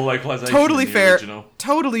is terrible localization. Totally in the fair. original.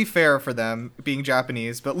 Totally fair for them being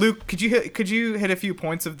Japanese. But Luke, could you hit a few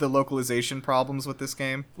points of the localization problems with this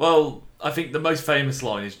game? Well, I think the most famous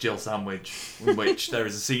line is Jill Sandwich, in which there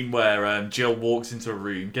is a scene where Jill walks into a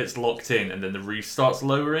room, gets locked in, and then the roof starts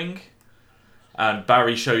lowering. And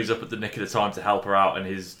Barry shows up at the nick of the time to help her out,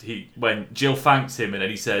 and when Jill thanks him, and then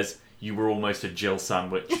he says, "You were almost a Jill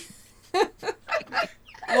sandwich."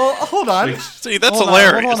 Well, hold on. See, that's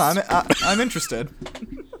hilarious. Hold on, I'm interested.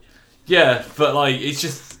 Yeah, but like it's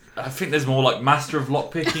just, I think there's more like Master of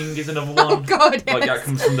Lockpicking is another one. Oh God, yes. Like that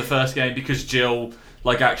comes from the first game because Jill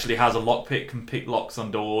like actually has a lockpick and pick locks on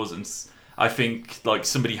doors, and I think like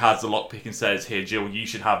somebody has the lockpick and says, "Here, Jill, you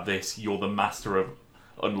should have this. You're the master of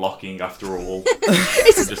unlocking after all."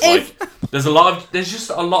 There's just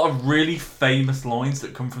a lot of really famous lines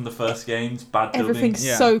that come from the first games. Bad building.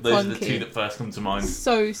 Everything's so clunky. Those are the two that first come to mind.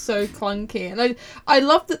 So clunky, and I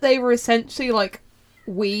love that they were essentially like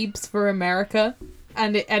weebs for America,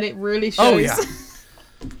 and it really shows. Oh yeah.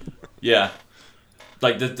 Yeah.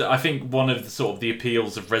 Like I think one of the sort of the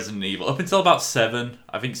appeals of Resident Evil up until about 7.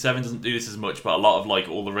 I think 7 doesn't do this as much, but a lot of like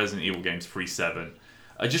all the Resident Evil games pre-7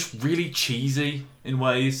 are just really cheesy in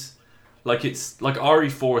ways. Like it's like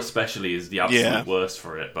RE4 especially is the absolute worst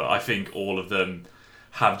for it, but I think all of them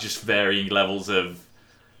have just varying levels of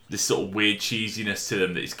this sort of weird cheesiness to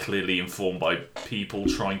them that is clearly informed by people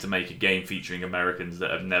trying to make a game featuring Americans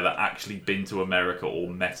that have never actually been to America or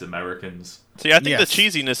met Americans. See, I think the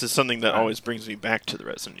cheesiness is something that always brings me back to the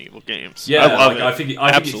Resident Evil games. Yeah, I love it. I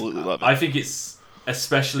absolutely love it. I think it's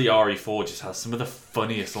especially RE4 just has some of the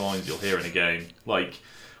funniest lines you'll hear in a game. Like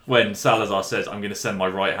when Salazar says, "I'm going to send my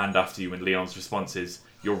right hand after you," and Leon's response is,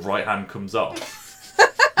 "Your right hand comes off."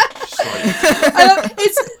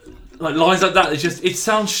 It's like lines like that. It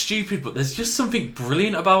sounds stupid, but there's just something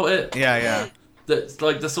brilliant about it. Yeah. That's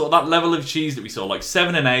like the sort of that level of cheese that we saw. Like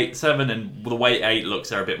 7 and the way 8 looks,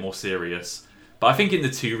 they're a bit more serious. But I think in the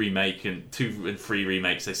 2 remake and 2 and 3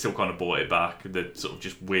 remakes, they still kind of brought it back. The sort of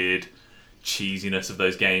just weird cheesiness of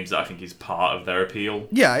those games that I think is part of their appeal.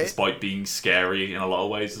 Yeah, despite being scary in a lot of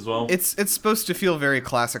ways as well. It's supposed to feel very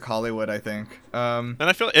classic Hollywood, I think. And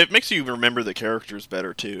I feel it makes you remember the characters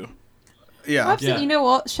better too. Yeah. Absolutely. You know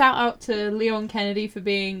what? Shout out to Leon Kennedy for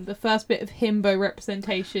being the first bit of himbo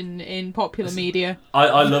representation in popular media.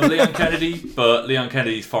 I love Leon Kennedy, but Leon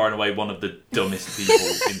Kennedy is far and away one of the dumbest people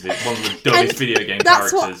one of the dumbest video game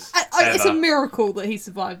characters ever. It's a miracle that he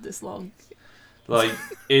survived this long. Like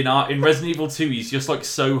in Resident Evil 2, he's just like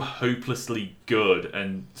so hopelessly good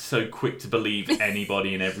and so quick to believe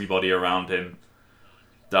anybody and everybody around him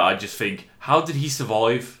that I just think, how did he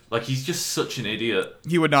survive? Like he's just such an idiot.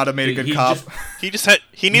 He would not have made a good cop. He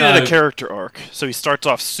needed a character arc, so he starts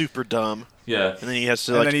off super dumb. Yeah, and then he has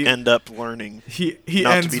to end up learning. He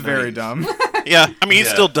ends very dumb. Yeah, I mean he's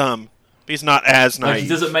still dumb, but he's not as naive.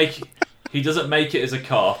 Like, he doesn't make it as a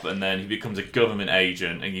cop, and then he becomes a government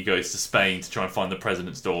agent, and he goes to Spain to try and find the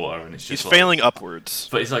president's daughter, and it's just he's failing upwards.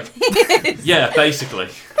 But it's like, yeah, basically.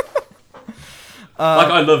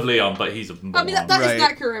 I love Leon, but he's a moron. I mean, that is Right. an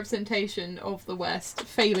accurate representation of the West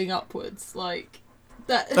failing upwards. Like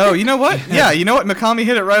that. Oh, you know what? Yeah, you know what? Mikami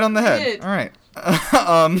hit it right on the head. did. All right.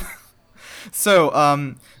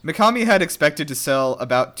 Mikami had expected to sell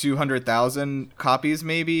about 200,000 copies,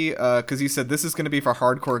 maybe, because he said this is going to be for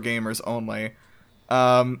hardcore gamers only.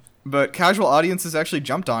 But casual audiences actually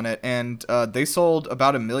jumped on it, and they sold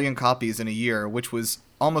about 1 million copies in a year, which was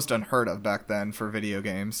almost unheard of back then for video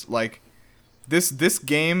games. Like, this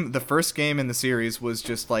game, the first game in the series, was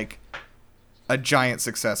just like a giant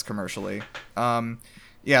success commercially.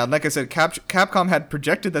 Yeah, like I said, Capcom had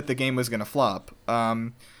projected that the game was going to flop.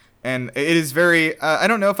 And it is very... I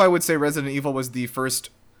don't know if I would say Resident Evil was the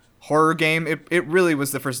first horror game. It really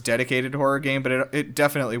was the first dedicated horror game, but it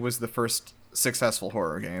definitely was the first successful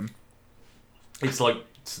horror game. It's like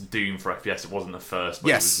Doom for FPS. It wasn't the first, but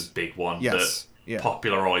Yes. it was the big one Yes. that Yeah.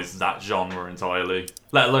 popularized that genre entirely.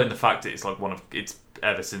 Let alone the fact that it's like it's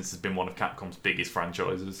ever since has been one of Capcom's biggest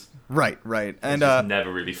franchises. Right. It's And just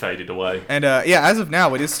never really faded away. yeah, as of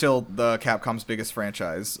now, it is still the Capcom's biggest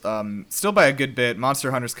franchise. Still by a good bit.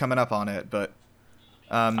 Monster Hunter's coming up on it, but...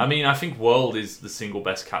 I mean, I think World is the single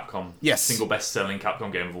best Yes. single best selling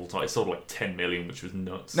Capcom game of all time. It sold like 10 million, which was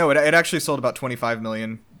nuts. No, it actually sold about 25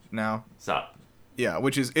 million now. Is that... Yeah,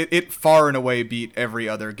 which is... It far and away beat every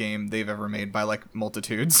other game they've ever made by, like,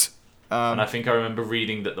 multitudes. And I think I remember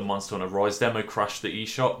reading that the Monster Hunter Rise demo crashed the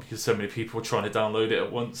eShop because so many people were trying to download it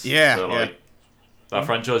at once. Yeah, So, yeah. like, that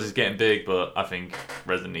franchise is getting big, but I think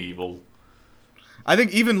Resident Evil... I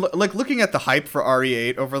think even, like, looking at the hype for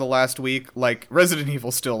RE8 over the last week, like, Resident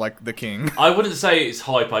Evil's still, like, the king. I wouldn't say it's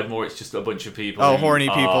hype, it's just a bunch of people Oh, who horny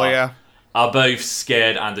people, yeah. are both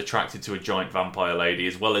scared and attracted to a giant vampire lady,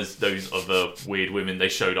 as well as those other weird women they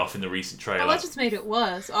showed off in the recent trailer. Oh, that just made it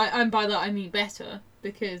worse. And by that I mean better,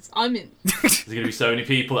 because I'm in. There's going to be so many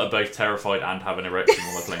people that are both terrified and have an erection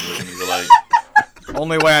while they're playing Resident Evil 8.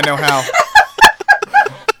 Only way I know how.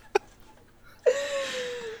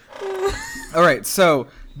 Alright, so...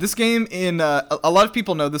 This game a lot of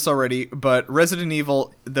people know this already, but Resident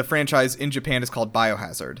Evil, the franchise in Japan, is called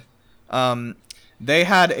Biohazard. They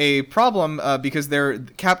had a problem because their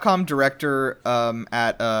Capcom director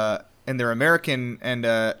in their American and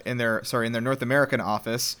in their North American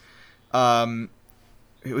office,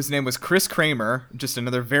 his name was Chris Kramer, just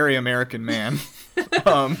another very American man.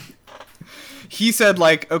 He said,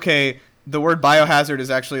 like, okay, the word biohazard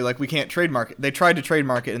is actually, like, we can't trademark it. They tried to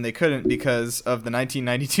trademark it and they couldn't because of the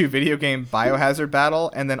 1992 video game Biohazard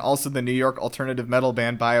Battle, and then also the New York alternative metal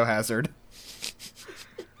band Biohazard.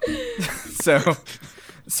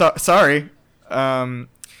 Sorry.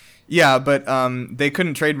 Yeah, but they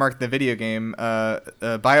couldn't trademark the video game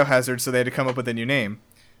Biohazard, so they had to come up with a new name.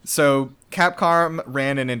 So Capcom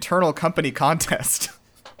ran an internal company contest.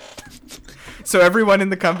 So everyone in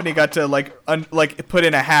the company got to like put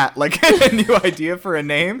in a hat like a new idea for a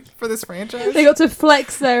name for this franchise. They got to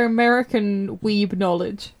flex their American weeb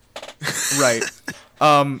knowledge. Right.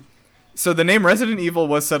 So the name Resident Evil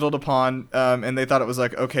was settled upon, and they thought it was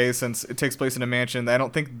like, okay, since it takes place in a mansion,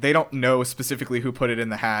 they don't know specifically who put it in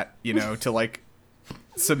the hat, you know, to like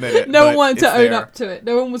submit it. No but one wanted to it's own there. up to it.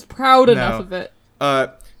 No one was proud enough of it.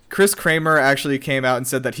 Chris Kramer actually came out and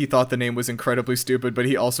said that he thought the name was incredibly stupid, but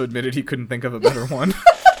he also admitted he couldn't think of a better one.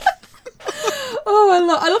 Oh, I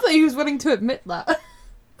love that he was willing to admit that.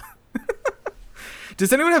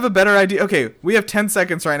 Does anyone have a better idea? Okay, we have 10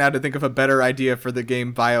 seconds right now to think of a better idea for the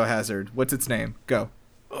game Biohazard. What's its name? Go.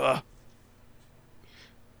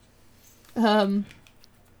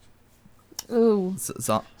 Ooh.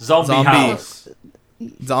 Zombie House.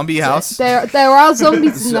 Zombie House. There are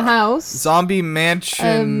zombies in the house. Zombie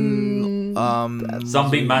Mansion.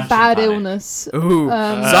 Zombie Mansion. Bad Panic. illness. Ooh.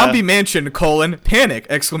 Zombie Mansion, panic,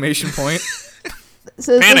 exclamation point.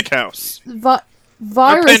 So it's Panic a House.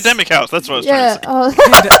 virus. Or Pandemic House. That's what I was Yeah. trying to say.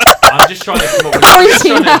 I'm just trying to come up with.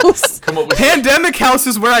 Quarantine house. Come up with Pandemic House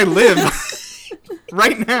is where I live.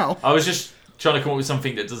 Right now. I was just trying to come up with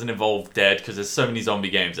something that doesn't involve dead, because there's so many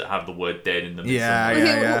zombie games that have the word dead in them.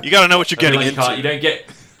 Yeah. You gotta know what you're I mean, getting like, into.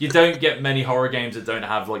 you don't get many horror games that don't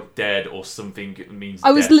have like dead or something that means.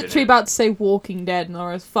 I was death in literally it. about to say Walking Dead, and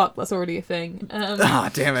I was fuck. That's already a thing.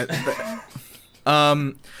 Ah, damn it.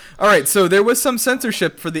 Alright, so there was some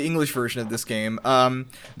censorship for the English version of this game.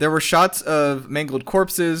 There were shots of mangled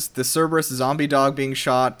corpses, the Cerberus zombie dog being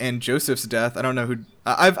shot, and Joseph's death. I don't know who...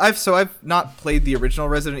 I've not played the original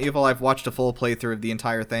Resident Evil. I've watched a full playthrough of the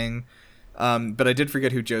entire thing. But I did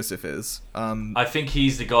forget who Joseph is. I think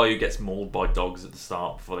he's the guy who gets mauled by dogs at the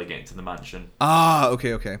start before they get into the mansion. Ah,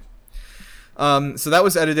 okay. So that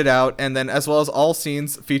was edited out, and then as well as all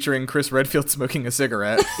scenes featuring Chris Redfield smoking a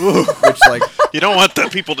cigarette, which like You don't want the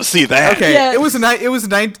people to see that. okay, Yeah. listen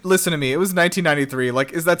to me, it was 1993.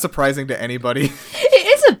 Like, is that surprising to anybody? It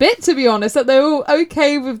is a bit, to be honest, that they're all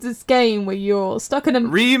okay with this game where you're stuck in a...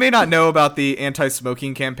 You may not know about the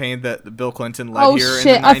anti-smoking campaign that Bill Clinton led Oh here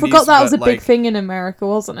shit, in the 90s, I forgot that was a but, big like, thing in America,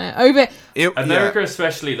 wasn't it? Over... America yeah.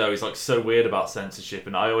 especially though is like so weird about censorship,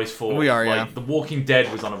 and I always thought We are, like yeah. The Walking Dead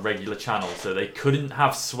was on a regular channel, so they couldn't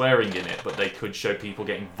have swearing in it, but they could show people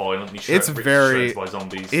getting violently It's ripped to very- shreds by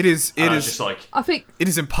zombies. It is And I was just like, I think... it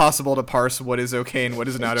is impossible to parse what is okay and what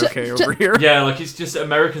is not Ju- okay ju- over here. yeah, like it's just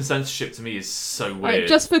American censorship to me is so weird.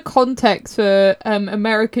 Just for context, for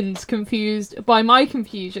Americans confused by my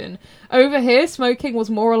confusion, over here smoking was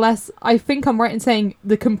more or less, I think I'm right in saying,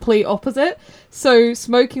 the complete opposite. So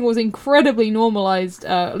smoking was incredibly normalized,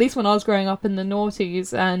 at least when I was growing up in the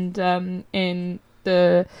noughties and in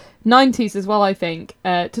the 90s as well, I think,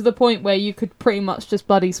 to the point where you could pretty much just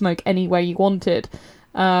bloody smoke anywhere you wanted.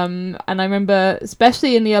 And I remember,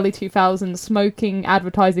 especially in the early 2000s, smoking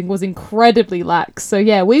advertising was incredibly lax. So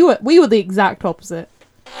yeah, we were the exact opposite.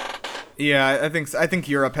 Yeah, I think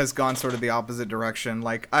Europe has gone sort of the opposite direction.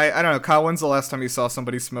 Like, I don't know, Kyle, when's the last time you saw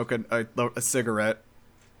somebody smoke a cigarette?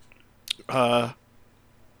 I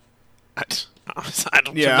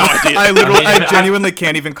don't Yeah, have no idea. I genuinely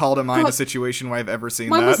can't even call to mind a God. situation where I've ever seen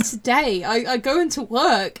Mine that. was today. I go into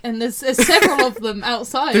work and there's several of them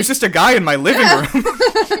outside. There's just a guy in my living room.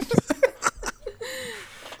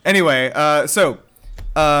 Anyway,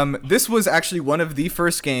 this was actually one of the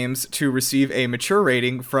first games to receive a mature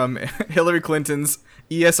rating from Hillary Clinton's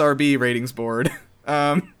ESRB ratings board.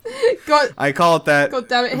 God, I call it that God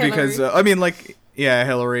damn it, Hillary. because yeah,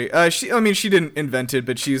 Hillary. She didn't invent it,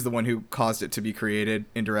 but she's the one who caused it to be created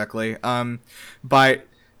indirectly. And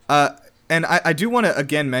I do want to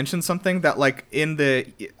again mention something that, like,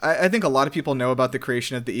 I think a lot of people know about the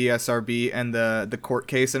creation of the ESRB and the court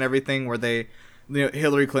case and everything, where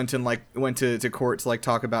Hillary Clinton like went to court to like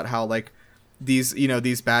talk about how like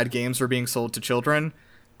these bad games were being sold to children.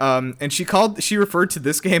 And she referred to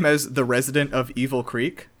this game as the Resident of Evil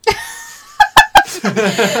Creek.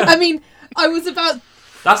 I mean, I was about...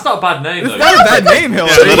 That's not a bad name though. It's not a bad name,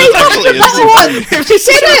 Hillary. Yeah, that actually is. If she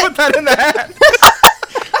should have put that in the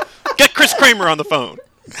hat. Get Chris Kramer on the phone.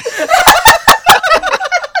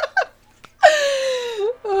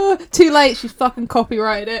 Too late. She's fucking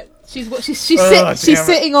copyrighted it. She's damn it.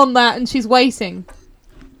 sitting on that and she's waiting.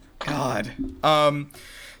 God.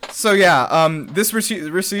 So yeah, this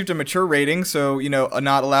received a mature rating, so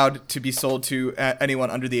not allowed to be sold to anyone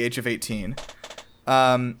under the age of 18.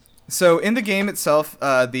 So in the game itself,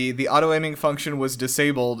 the auto aiming function was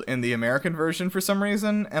disabled in the American version for some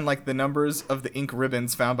reason, and like the numbers of the ink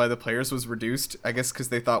ribbons found by the players was reduced. I guess because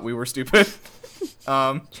they thought we were stupid.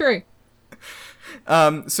 True.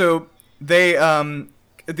 So they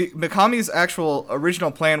Mikami's actual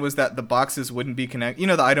original plan was that the boxes wouldn't be connected.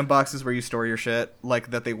 The item boxes where you store your shit,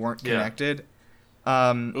 like that they weren't connected.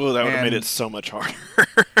 Oh, that would have made it so much harder.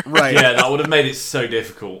 Right. Yeah, that would have made it so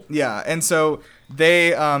difficult. Yeah, and so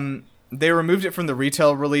they removed it from the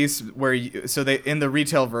retail release in the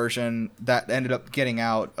retail version that ended up getting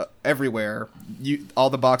out everywhere. All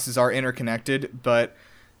the boxes are interconnected, but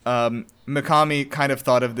Mikami kind of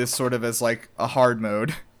thought of this sort of as like a hard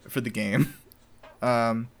mode for the game.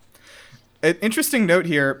 An interesting note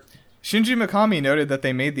here. Shinji Mikami noted that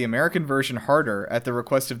they made the American version harder at the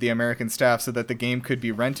request of the American staff so that the game could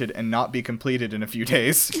be rented and not be completed in a few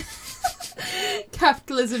days.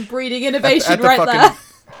 Capitalism breeding innovation At the right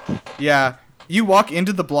there. Yeah, you walk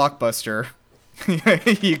into the Blockbuster,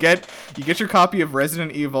 you get your copy of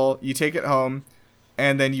Resident Evil, you take it home,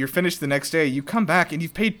 and then you're finished the next day. You come back and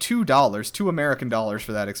you've paid $2, $2 American dollars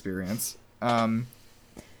for that experience.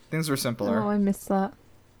 Things were simpler. Oh, I missed that.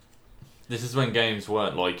 This is when games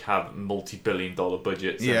weren't like have multi-billion-dollar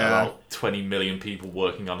budgets and Yeah. about 20 million people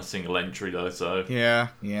working on a single entry though. So Yeah.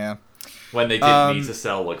 when they didn't need to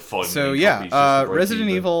sell like 5 So million yeah, copies, just to break Resident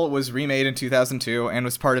even. Evil was remade in 2002 and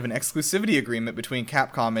was part of an exclusivity agreement between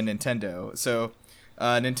Capcom and Nintendo. So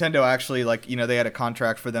Nintendo actually, they had a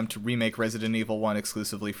contract for them to remake Resident Evil 1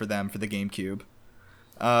 exclusively for them for the GameCube.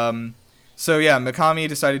 So yeah, Mikami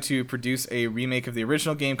decided to produce a remake of the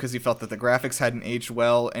original game because he felt that the graphics hadn't aged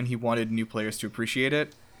well and he wanted new players to appreciate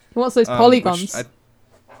it. He wants those polygons.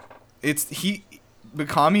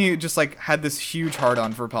 Mikami just had this huge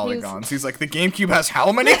hard-on for polygons. He's like, the GameCube has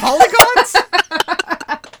how many polygons?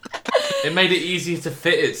 It made it easier to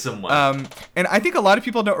fit it somewhere. And I think a lot of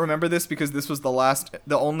people don't remember this because this was the last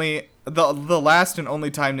and only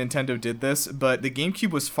time Nintendo did this, but the GameCube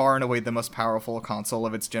was far and away the most powerful console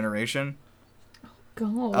of its generation.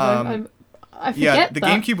 God, Um, I forget Yeah, the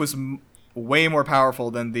that. GameCube was way more powerful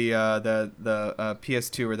than the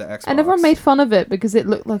PS2 or the Xbox. And everyone made fun of it because it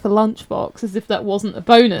looked like a lunchbox, as if that wasn't a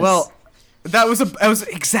bonus. Well, that was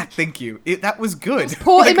exact. Thank you. That was good. it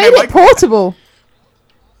Like, made I it like- portable.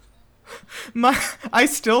 I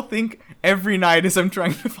still think every night as I'm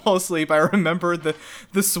trying to fall asleep, I remember the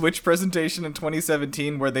Switch presentation in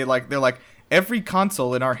 2017 where they're like every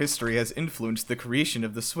console in our history has influenced the creation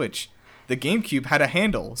of the Switch. The GameCube had a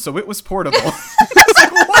handle, so it was portable. It's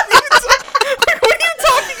like, what are you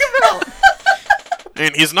talking about?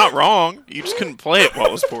 And he's not wrong. You just couldn't play it while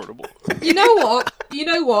it was portable. You know what?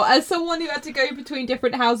 As someone who had to go between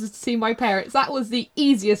different houses to see my parents, that was the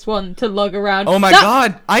easiest one to lug around. Oh my That-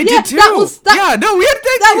 god, I yeah, did too. that- Yeah, no, we had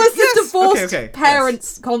That was the yes. divorced Okay,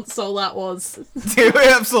 parents' console, that was. Yes. It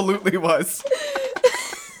absolutely was.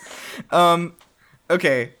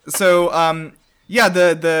 Okay, so yeah,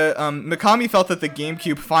 the Mikami felt that the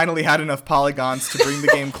GameCube finally had enough polygons to bring the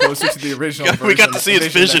game closer to the original version. We got to see its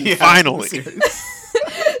vision, finally.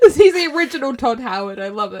 He's the original Todd Howard, I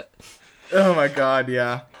love it. Oh my god,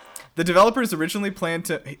 yeah. The developers originally planned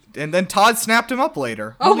to, and then Todd snapped him up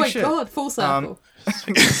later. Oh Holy my shit. god, full circle.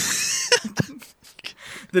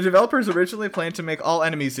 The developers originally planned to make all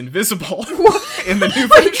enemies invisible in the new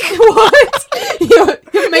version. What?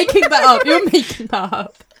 You're making that up. You're making that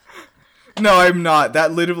up. No, I'm not.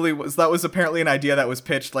 That was apparently an idea that was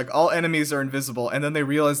pitched. Like, all enemies are invisible, and then they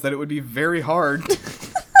realized that it would be very hard.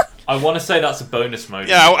 I want to say that's a bonus mode.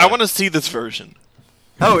 Yeah, I want to see this version.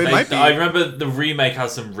 Oh, it might be. I remember the remake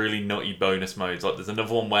has some really nutty bonus modes. Like, there's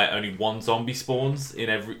another one where only one zombie spawns in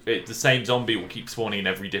the same zombie will keep spawning in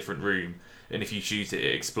every different room, and if you shoot it,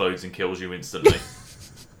 it explodes and kills you instantly.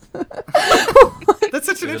 That's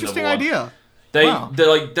such an There's interesting another one. idea. They're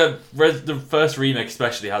like the first remake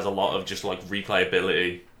especially has a lot of just like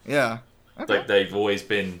replayability. Yeah. Okay. Like, they've always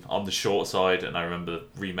been on the short side, and I remember the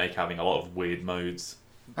remake having a lot of weird modes.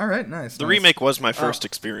 All right, nice. The nice. remake was my first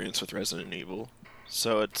experience with Resident Evil,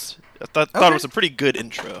 so I thought Okay. it was a pretty good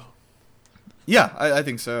intro. Yeah, I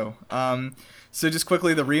think so. So just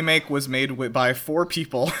quickly, the remake was made by 4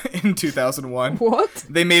 people in 2001. What?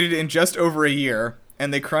 They made it in just over a year,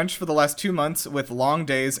 and they crunched for the last 2 months with long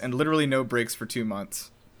days and literally no breaks for 2 months.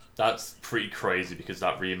 That's pretty crazy because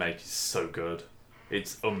that remake is so good.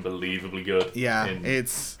 It's unbelievably good. Yeah, And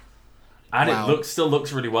wow. it still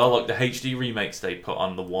looks really well. Like, the HD remakes they put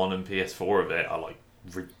on the 1 and PS4 of it are like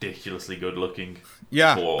ridiculously good looking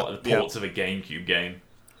Yeah. for the ports of a GameCube game.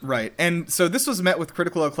 Right, and so this was met with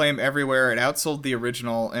critical acclaim everywhere. It outsold the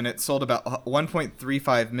original, and it sold about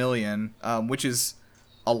 1.35 million, which is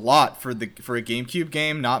a lot for a GameCube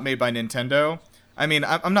game not made by Nintendo. I mean,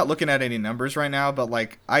 I'm not looking at any numbers right now, but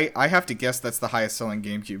like I have to guess that's the highest selling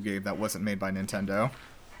GameCube game that wasn't made by Nintendo.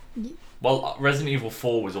 Well, Resident Evil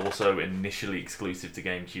 4 was also initially exclusive to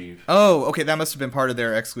GameCube. Oh, okay, that must have been part of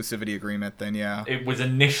their exclusivity agreement then. Yeah. It was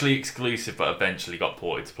initially exclusive, but eventually got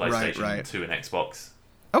ported to PlayStation Right. 2 and Xbox.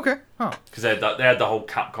 Okay. Huh. Because they had the whole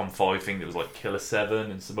Capcom 5 thing that was like Killer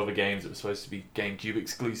 7 and some other games that were supposed to be GameCube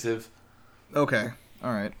exclusive. Okay.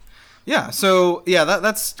 All right. Yeah. So yeah,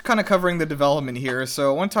 that's kind of covering the development here.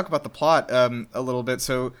 So I want to talk about the plot a little bit.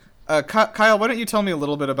 So Kyle, why don't you tell me a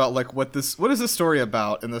little bit about like what is this story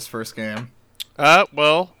about in this first game?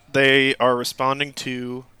 Well, they are responding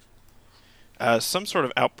to some sort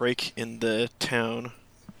of outbreak in the town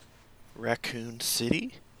Raccoon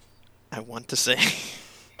City, I want to say.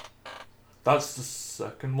 That's the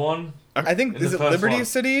second one. I think In is the it first Liberty one.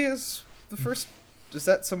 City is the first? Is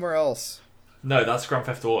that somewhere else? No, that's Grand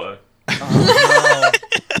Theft Auto. Oh,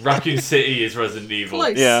 Raccoon City is Resident Evil.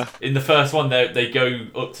 Close. Yeah. In the first one, they go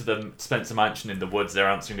up to the Spencer Mansion in the woods. They're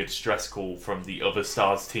answering a distress call from the other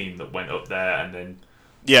Stars team that went up there and then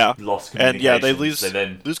Yeah. lost And communication. yeah, they lose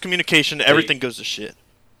then lose communication, everything goes to shit,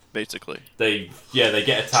 basically. they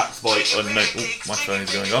get attacked by unknown. Oh, my phone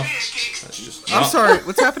is going off. That's just I'm not- sorry.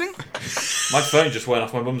 What's happening? My phone just went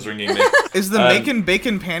off. My mum's ringing me. Is the Um, making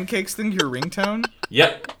bacon pancakes thing your ringtone?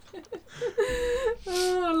 Yep,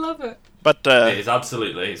 Oh, I love it. But it is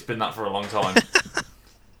absolutely. It's been that for a long time.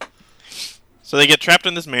 so they get trapped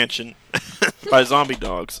in this mansion by zombie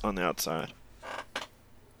dogs on the outside.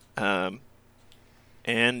 And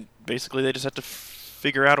basically they just have to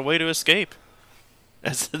figure out a way to escape.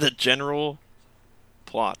 That's the general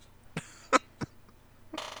plot.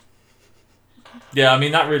 Yeah, I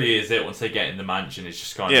mean that really is it. Once they get in the mansion, it's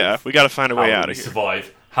just kind Yeah, of we got to find a way how out do of we here.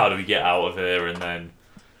 survive? How do we get out of here? And then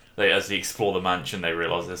as they explore the mansion, they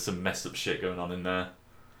realise there's some messed up shit going on in there.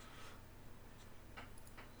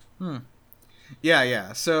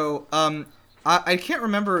 Yeah. So I can't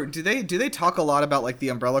remember. Do they talk a lot about like the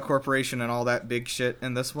Umbrella Corporation and all that big shit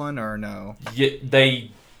in this one, or no?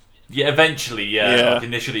 Yeah, eventually, yeah. Yeah. Like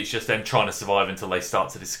initially, it's just them trying to survive until they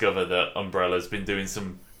start to discover that Umbrella's been doing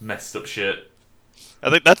some messed up shit. I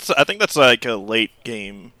think that's like a late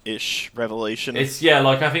game-ish revelation. It's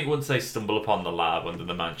like I think once they stumble upon the lab under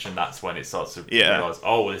the mansion, that's when it starts to realize,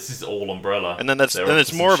 oh, this is all Umbrella. And then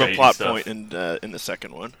it's more of a plot point in the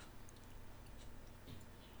second one.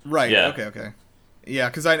 Right. Yeah. Okay. Yeah,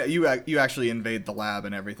 because you actually invade the lab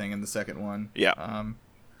and everything in the second one. Yeah.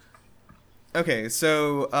 Okay,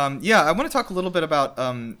 so I want to talk a little bit about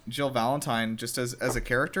Jill Valentine just as a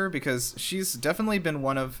character, because she's definitely been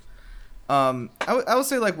one of I would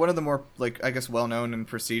say like one of the more like I guess well known and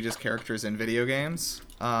prestigious characters in video games.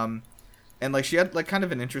 And like she had like kind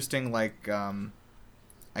of an interesting like I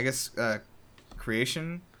guess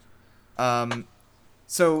creation.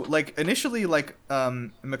 So like initially like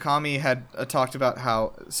Mikami had talked about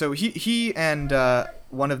how he and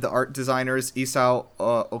one of the art designers, Isao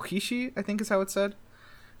Okishi, I think is how it's said,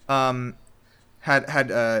 had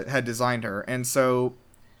designed her, and so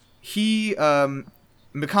he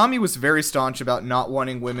Mikami was very staunch about not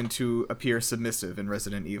wanting women to appear submissive in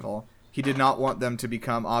Resident Evil. He did not want them to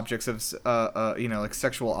become objects of like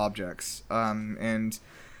sexual objects, and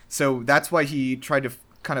so that's why he tried to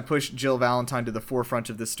kind of push Jill Valentine to the forefront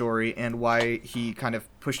of the story, and why he kind of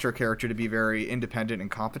pushed her character to be very independent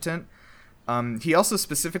and competent. He also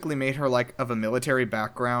specifically made her like of a military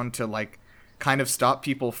background to like kind of stop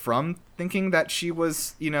people from thinking that she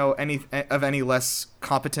was, any less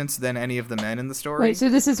competence than any of the men in the story. Wait, so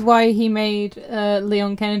this is why he made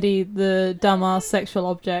Leon Kennedy the dumbass sexual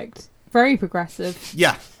object. Very progressive.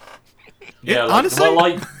 Yeah. Yeah, honestly,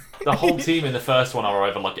 like the whole team in the first one are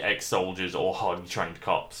either like ex-soldiers or highly trained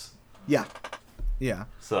cops. Yeah.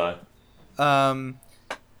 So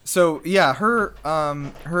her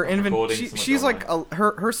she's like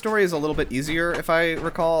her story is a little bit easier, if I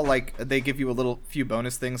recall. Like they give you a few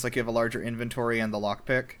bonus things, like you have a larger inventory and the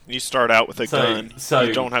lockpick. You start out with a gun. So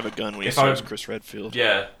you don't have a gun when you start as Chris Redfield.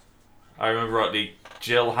 Yeah, I remember rightly.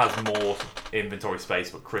 Jill has more inventory space,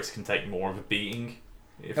 but Chris can take more of a beating.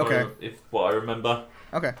 If what I remember.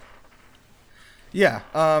 Okay. Yeah.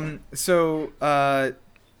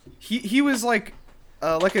 He was like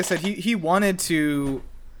I said, he wanted to.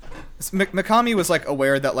 Mikami was like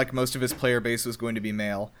aware that like most of his player base was going to be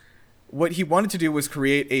male. What he wanted to do was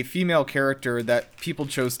create a female character that people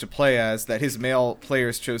chose to play as, that his male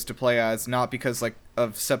players chose to play as, not because like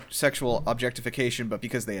of sexual objectification, but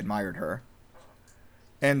because they admired her.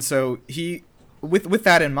 And so he, with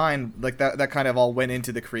that in mind, like that kind of all went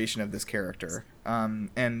into the creation of this character.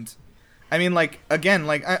 And I mean, like, again,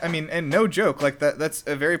 like, I mean, and no joke, like that's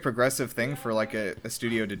a very progressive thing for like a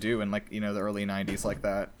studio to do in like, the early 90s like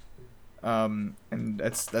that. And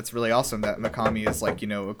that's really awesome that Mikami is like,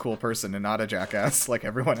 a cool person and not a jackass like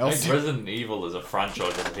everyone else. Resident Evil as a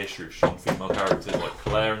franchise has a history of strong female characters, like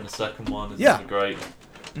Claire in the second one is really great.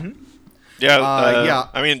 Mm-hmm. Yeah,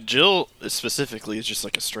 I mean, Jill specifically is just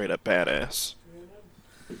like a straight up badass.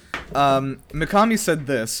 Mikami said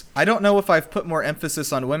this: "I don't know if I've put more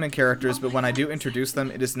emphasis on women characters, but when I do introduce them,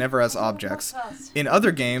 it is never as objects. In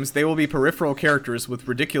other games, they will be peripheral characters with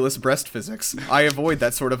ridiculous breast physics. I avoid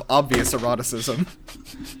that sort of obvious eroticism."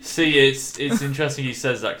 See, it's interesting he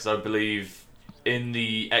says that, because I believe in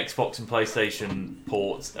the Xbox and PlayStation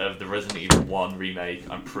ports of the Resident Evil 1 remake,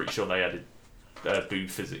 I'm pretty sure they added boob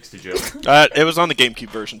physics to Jill. It was on the GameCube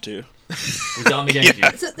version too. Was it on the GameCube?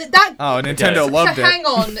 Yeah. So Nintendo loved it. Hang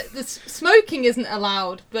on, the smoking isn't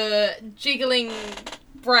allowed, but jiggling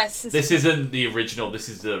breasts. This isn't the original. This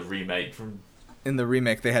is the remake from. In the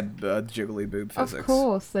remake, they had jiggly boob physics. Of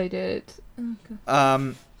course they did.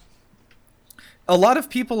 A lot of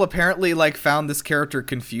people apparently like found this character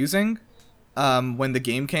confusing when the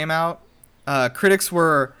game came out. Critics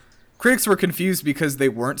were confused because they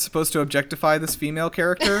weren't supposed to objectify this female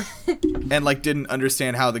character and like didn't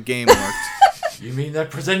understand how the game worked. You mean they're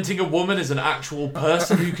presenting a woman as an actual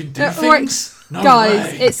person who can do things? No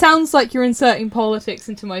guys, way. It sounds like you're inserting politics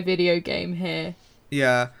into my video game here.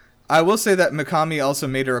 Yeah. I will say that Mikami also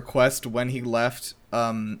made a request when he left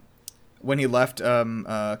Capcom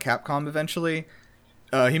eventually.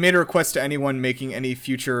 he made a request to anyone making any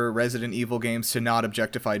future Resident Evil games to not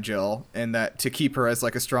objectify Jill, and that to keep her as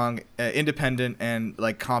like a strong, independent, and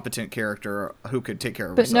like competent character who could take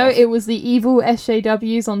care of herself. But no, it was the evil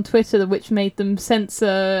SJWs on Twitter which made them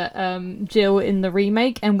censor Jill in the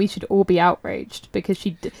remake, and we should all be outraged because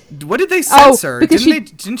she. What did they censor? Because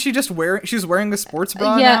Didn't she just wear? She was wearing a sports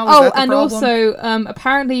bra. Yeah. Now? Is that the and problem? also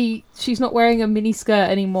apparently she's not wearing a miniskirt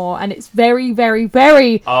anymore, and it's very, very,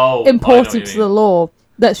 very important to the law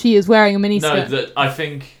that she is wearing a miniskirt. No,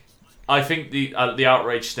 I think the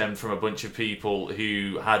outrage stemmed from a bunch of people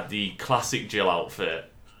who had the classic Jill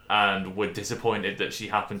outfit and were disappointed that she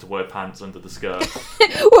happened to wear pants under the skirt.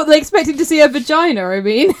 What, they expecting to see her vagina, I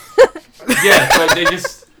mean? Yeah, but they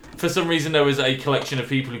just... For some reason, there was a collection of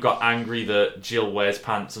people who got angry that Jill wears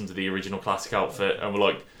pants under the original classic outfit and were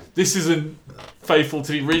like, this isn't faithful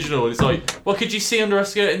to the original. It's like, well, could you see under her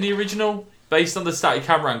skirt in the original? Based on the static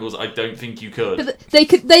camera angles, I don't think you could. But they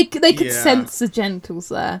could sense the genitals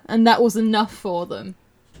there, and that was enough for them.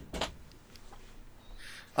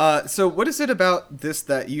 So what is it about this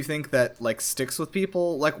that you think that like sticks with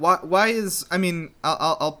people? Like, why is? I mean,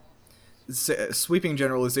 I'll say, sweeping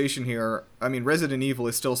generalization here. I mean, Resident Evil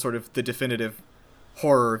is still sort of the definitive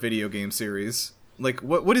horror video game series. Like,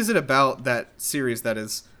 what is it about that series that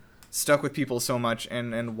is stuck with people so much,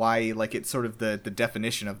 and why like it's sort of the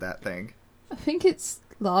definition of that thing? I think it's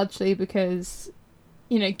largely because,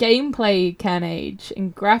 gameplay can age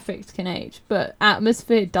and graphics can age, but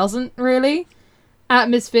atmosphere doesn't really.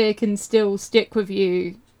 Atmosphere can still stick with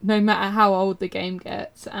you no matter how old the game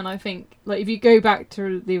gets, and I think like if you go back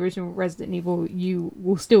to the original Resident Evil, you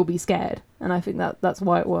will still be scared, and I think that's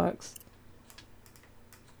why it works.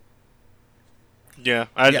 Yeah,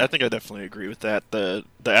 I think I definitely agree with that. The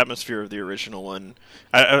atmosphere of the original one,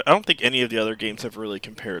 I don't think any of the other games have really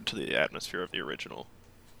compared to the atmosphere of the original.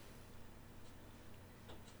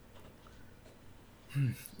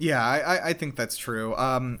 Yeah, I think that's true.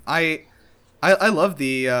 I love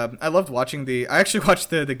I loved watching I actually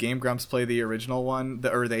watched the Game Grumps play the original one,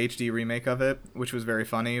 the HD remake of it, which was very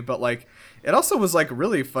funny. But like, it also was like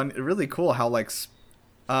really fun, really cool how like,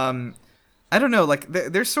 I don't know, like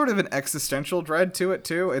there's sort of an existential dread to it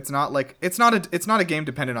too. It's not a game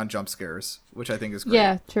dependent on jump scares, which I think is great.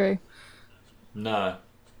 Yeah, true. No,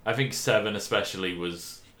 I think 7 especially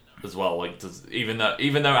was as well. Like, even though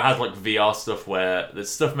it has like VR stuff where there's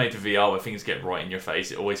stuff made for VR where things get right in your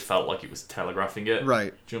face, it always felt like it was telegraphing it.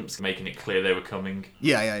 Right. Jumps making it clear they were coming.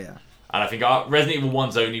 Yeah. And I think Resident Evil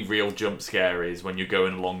 1's only real jump scare is when you're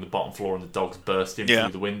going along the bottom floor and the dog's bursting through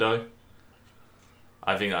the window.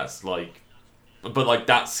 I think that's like... But like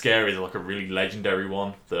that scare is like a really legendary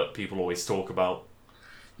one that people always talk about.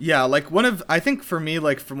 Yeah, like I think for me,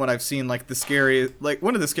 like from what I've seen, like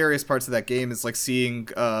one of the scariest parts of that game is like seeing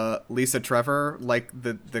Lisa Trevor, like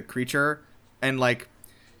the creature, and like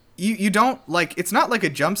you don't like, it's not like a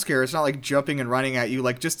jump scare, it's not like jumping and running at you,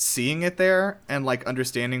 like just seeing it there and like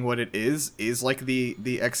understanding what it is like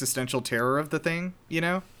the existential terror of the thing,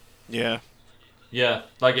 Yeah. Yeah,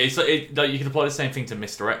 like like you can apply the same thing to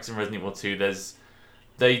Mr. X in Resident Evil 2.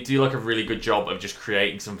 They do like a really good job of just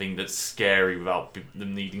creating something that's scary without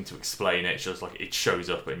them needing to explain it. It's just like it shows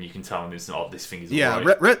up and you can tell in this thing is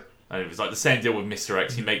alright. And it was like the same deal with Mr.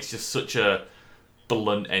 X. He makes just such a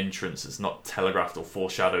blunt entrance that's not telegraphed or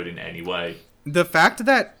foreshadowed in any way. The fact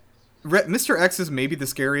that Mr. X is maybe the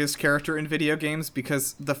scariest character in video games,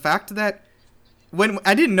 because the fact that when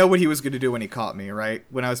I didn't know what he was going to do when he caught me, right?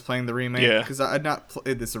 When I was playing the remake, because I had not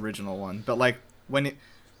played this original one, but like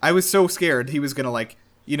I was so scared he was going to like,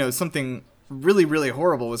 something really, really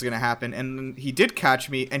horrible was going to happen, and he did catch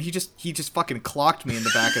me, and he just fucking clocked me in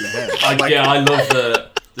the back of the head. I love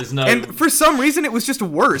there's no... And for some reason, it was just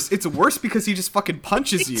worse. It's worse because he just fucking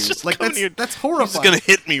punches you. Like that's horrifying. He's gonna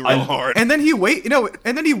hit me real hard. And then he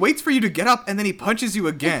waits for you to get up, and then he punches you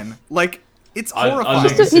again. Like, it's horrifying.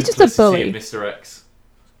 He's just a bully. Mr. X.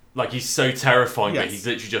 Like, he's so terrifying, yes. But he's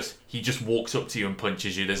literally he just walks up to you and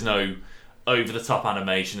punches you. There's no over-the-top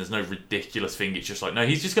animation. There's no ridiculous thing. It's just like, no,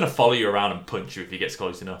 he's just going to follow you around and punch you if he gets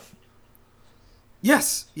close enough.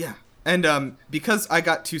 Yes, yeah. And because I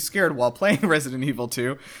got too scared while playing Resident Evil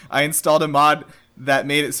 2, I installed a mod that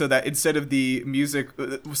made it so that instead of the music,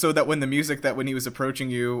 so that when the music that when he was approaching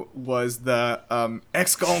you was the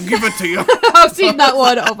X gon' give it to you. I've seen that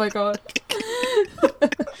one. Oh my god.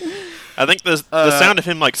 I think the sound of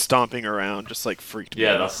him like stomping around just like freaked me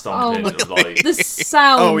out. Yeah, that's stomping. Like... The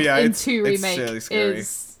sound in 2 remake really scary.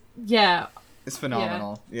 is It's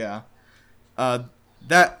phenomenal. Yeah.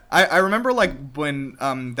 That I remember like when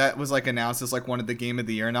that was like announced as like one of the Game of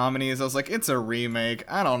the Year nominees. I was like, it's a remake.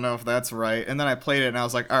 I don't know if that's right. And then I played it and I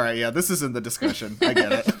was like, all right, yeah, this is in the discussion. I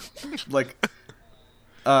get it. Like,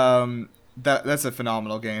 that's a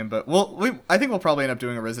phenomenal game. But I think we'll probably end up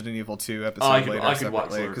doing a Resident Evil 2 episode later. I could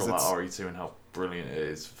wax separately, lyrical about RE2 and how brilliant it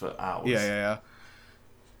is for hours. Yeah.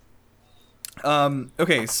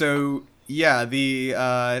 Okay, so yeah,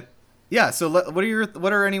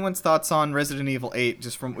 what are anyone's thoughts on Resident Evil 8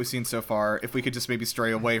 just from what we've seen so far? If we could just maybe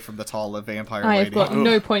stray away from the tall of vampire I lady. have got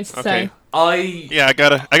no points to say. I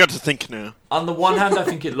got to think now. On the one hand, I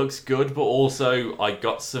think it looks good, but also I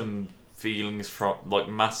got some feelings from like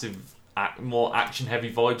massive, more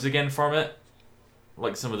action-heavy vibes again from it.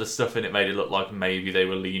 Like some of the stuff in it made it look like maybe they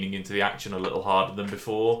were leaning into the action a little harder than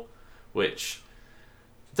before, which,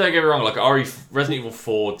 don't get me wrong, like Resident Evil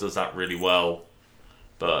 4 does that really well,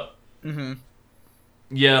 but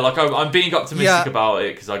yeah, like I'm being optimistic about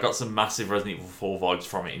it because I got some massive Resident Evil 4 vibes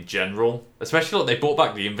from it in general. Especially like they brought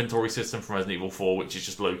back the inventory system from Resident Evil 4, which is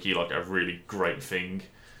just low-key like a really great thing,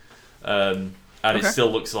 and it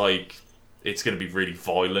still looks like it's going to be really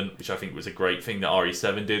violent, which I think was a great thing that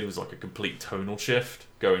RE7 did. Was like a complete tonal shift,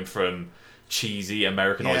 going from cheesy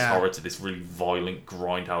Americanized horror to this really violent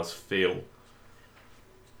grindhouse feel.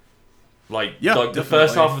 Like the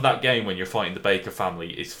first half of that game when you're fighting the Baker family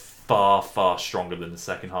is far, far stronger than the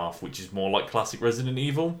second half, which is more like classic Resident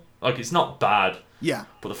Evil. Like, it's not bad. Yeah.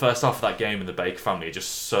 But the first half of that game and the Baker family are just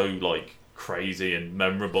so, like, crazy and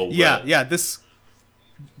memorable.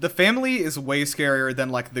 The family is way scarier than,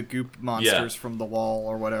 like, the goop monsters from the wall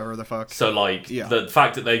or whatever the fuck. So, like, the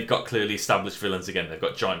fact that they've got clearly established villains again, they've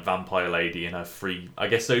got giant vampire lady and her I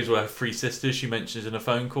guess those were her 3 sisters she mentions in a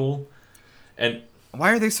phone call. And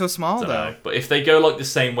why are they so small, though? But if they go, like, the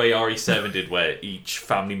same way RE7 did, where each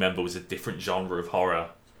family member was a different genre of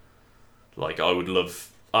horror, like, I would love...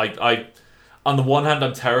 On the one hand,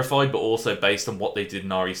 I'm terrified, but also based on what they did in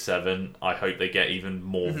RE7, I hope they get even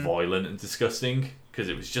more violent and disgusting, because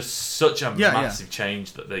it was just such a massive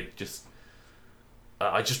change that they just...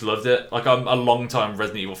 I just loved it. Like, I'm a long-time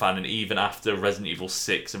Resident Evil fan, and even after Resident Evil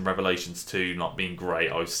 6 and Revelations 2 not being great,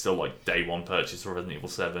 I was still, like, day one purchase for Resident Evil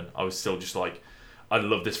 7. I was still just like, I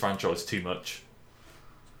love this franchise too much.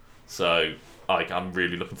 So, like, I'm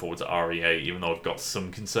really looking forward to RE8, even though I've got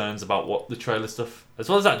some concerns about what the trailer stuff... As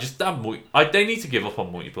well as that, just that they need to give up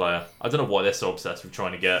on multiplayer. I don't know why they're so obsessed with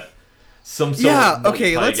trying to get some sort of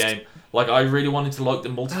multiplayer game. Like, I really wanted to like the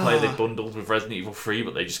multiplayer they bundled with Resident Evil 3,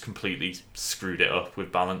 but they just completely screwed it up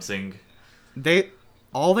with balancing.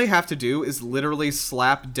 All they have to do is literally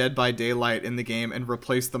slap Dead by Daylight in the game and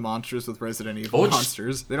replace the monsters with Resident Evil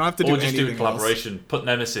monsters. They don't have to do anything else. Or just do a collaboration. Put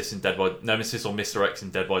Nemesis or Mr. X in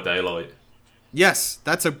Dead by Daylight. Yes,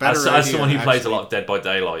 that's a better idea. As someone who plays a lot of Dead by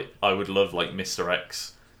Daylight, I would love like Mr.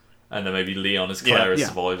 X, and then maybe Leon as Claire as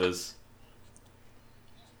survivors.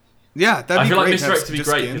 Yeah, that'd be great. I feel like Mr. X would be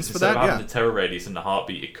great because instead of having the terror radius and the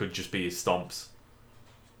heartbeat, it could just be his stomps.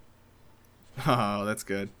 Oh, that's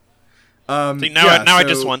good. See, I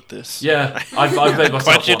just want this. Yeah, I've made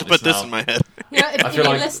myself want you to put this in my head. Yeah, if you're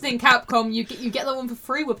listening, Capcom, you get that one for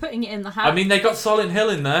free. We're putting it in the hat. I mean, they got Silent Hill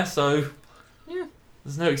in there, so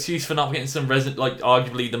there's no excuse for not getting some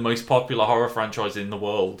arguably the most popular horror franchise in the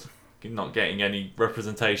world, not getting any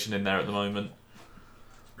representation in there at the moment.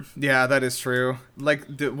 Yeah, that is true.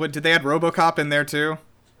 Like, did they add RoboCop in there too?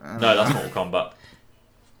 No, that's Mortal Kombat.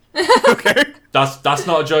 Okay. That's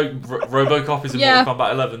not a joke. RoboCop is in Mortal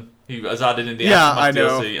Kombat 11. He was added in the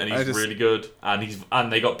Aftermath DLC, and he's really good.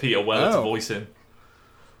 And they got Peter Weller to voice him.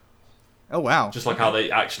 Oh wow! Just like how they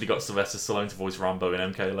actually got Sylvester Stallone to voice Rambo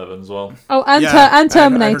in MK11 as well. Oh, and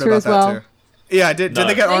Terminator as well. Yeah, did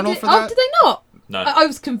they get Arnold for that? Oh, did they not? No. I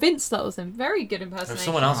was convinced that was him. Very good impersonation. There's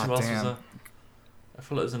someone else who else was there. I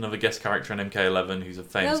feel like there's another guest character in MK11 who's a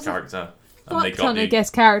famous character. And they got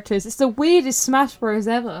guest characters. It's the weirdest Smash Bros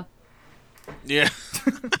ever. Yeah.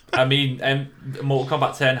 I mean, Mortal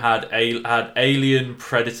Kombat 10 had Alien,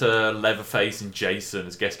 Predator, Leatherface, and Jason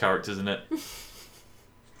as guest characters in it.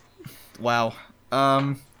 Wow.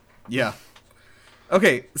 Yeah.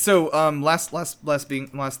 Okay, so last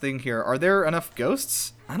thing here. Are there enough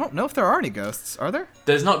ghosts? I don't know if there are any ghosts. Are there?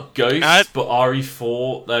 There's not ghosts, but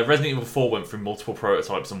RE4, Resident Evil 4 went through multiple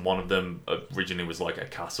prototypes, and one of them originally was like a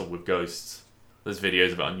castle with ghosts. There's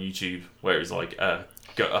videos of it on YouTube where it was like a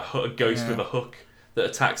ghost with a hook that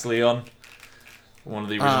attacks Leon. One of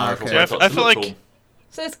the original prototypes. I feel like cool.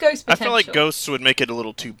 So it's ghost potential. I feel like ghosts would make it a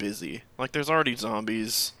little too busy. Like, there's already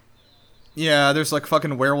zombies. Yeah, there's like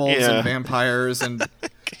fucking werewolves and vampires and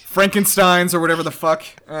Frankensteins or whatever the fuck.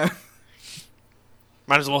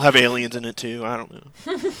 Might as well have aliens in it too. I don't know.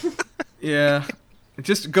 Yeah,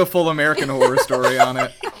 Just go full American Horror Story on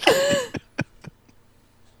it.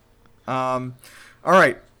 All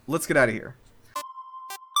right, let's get out of here.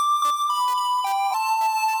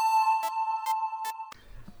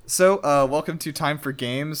 So, welcome to Time for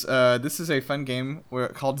Games. This is a fun game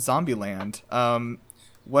called Zombieland.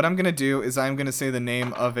 What I'm gonna do is I'm gonna say the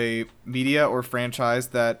name of a media or franchise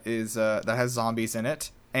that is that has zombies in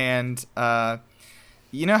it, and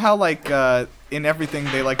you know how like in everything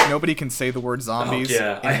they like nobody can say the word zombies. Oh,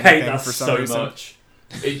 yeah, in I hate anything that for some so reason. much.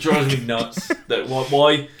 It drives me nuts. That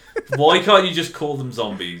why can't you just call them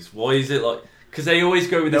zombies? Why is it like? Because they always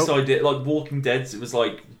go with this Nope. idea, like Walking Dead. It was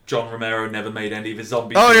like John Romero never made any of his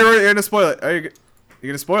zombies. Oh, you're gonna spoil it. You're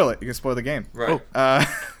gonna spoil it. You're gonna spoil the game. right.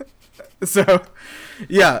 So,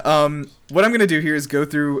 yeah, what I'm going to do here is go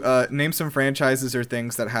through, name some franchises or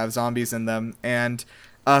things that have zombies in them, and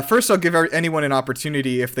first I'll give anyone an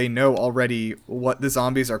opportunity, if they know already what the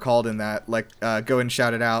zombies are called in that, like, go and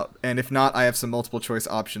shout it out, and if not, I have some multiple choice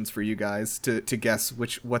options for you guys to guess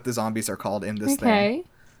what the zombies are called in this thing. Okay.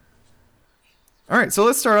 Alright, so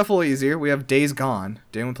let's start off a little easier. We have Days Gone.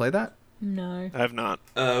 Did anyone play that? No. I have not.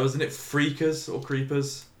 Wasn't it Freakers or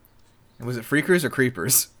Creepers? Was it Freakers or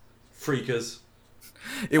Creepers? Freakers.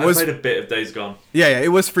 It I was... played a bit of Days Gone. Yeah, it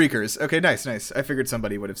was Freakers. Okay, nice. I figured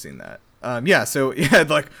somebody would have seen that. Yeah, so, yeah,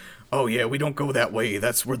 like, oh, yeah, we don't go that way.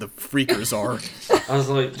 That's where the Freakers are. I was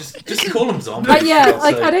like, just call them zombies. But yeah, for God's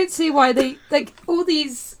like sake. I don't see why they like all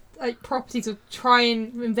these like properties will try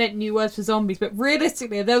and invent new words for zombies, but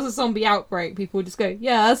realistically, if there was a zombie outbreak, people would just go,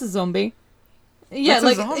 "Yeah, that's a zombie." Yeah, That's a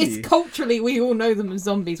like zombie. it's culturally we all know them as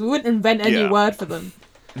zombies. We wouldn't invent a new Yeah. word for them.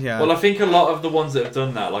 Yeah. Well, I think a lot of the ones that have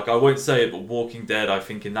done that, like I won't say it, but Walking Dead, I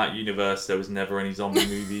think in that universe there was never any zombie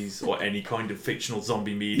movies or any kind of fictional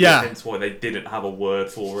zombie media. Yeah. Hence why they didn't have a word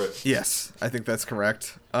for it, Yes, I think that's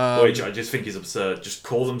correct. which I just think is absurd. Just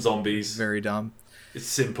call them zombies. Very dumb. It's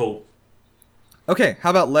simple. Okay, how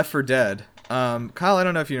about Left 4 Dead? Kyle, I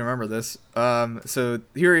don't know if you remember this. So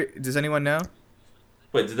here, does anyone know?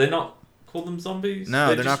 Wait, did they not call them zombies? No,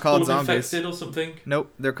 They they're just not called call them zombies. Infected or something.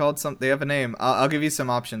 Nope, they're called some. They have a name. I'll give you some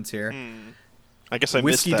options here. I guess I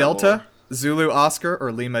Whiskey missed that Delta, lore. Zulu Oscar,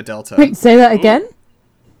 or Lima Delta. Wait, say that again.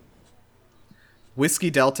 Whiskey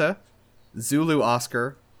Delta, Zulu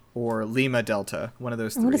Oscar, or Lima Delta. One of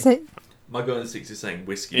those I three. want to say My Golden Six is saying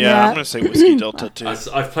whiskey. Yeah, Yeah. I'm gonna say Whiskey Delta too.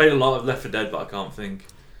 I've played a lot of Left 4 Dead, but I can't think.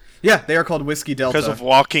 Yeah, they are called Whiskey Delta. Because of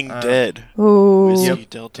Walking Dead. oh Whiskey Yep.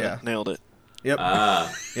 Delta. Yeah. Nailed it. Yep.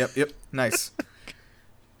 Ah, Yep. Nice.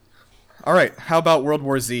 All right. How about World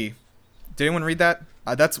War Z? Did anyone read that?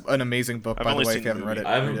 That's an amazing book, I've by the only way. seen If you haven't the read movie.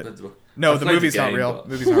 it, I haven't read read it. the book. No, I've the played movie's not game, real. but-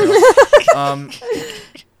 Movie's not real.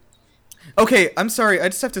 Okay, I'm sorry. I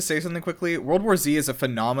just have to say something quickly. World War Z is a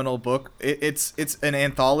phenomenal book. It's an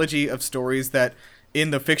anthology of stories that,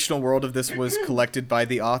 in the fictional world of this, was collected by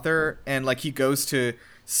the author, and like he goes to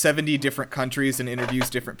 70 different countries and interviews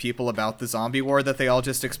different people about the zombie war that they all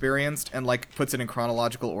just experienced, and like puts it in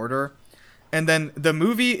chronological order. And then the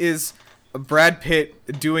movie is Brad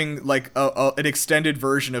Pitt doing like an extended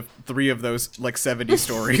version of 3 of those like 70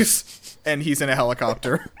 stories, and he's in a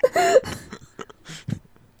helicopter.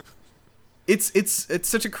 It's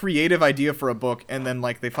such a creative idea for a book, and then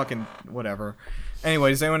like they fucking whatever. Anyway,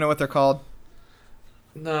 does anyone know what they're called?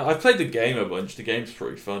 No, I've played the game a bunch. The game's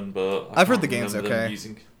pretty fun, but I've heard can't the game's remember them okay.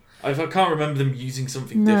 Using, I can't remember them using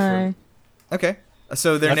something no. different. Okay,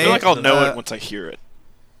 so their I name. feel like I'll know it once I hear it.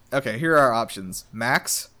 Okay, here are our options: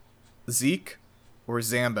 Max, Zeke, or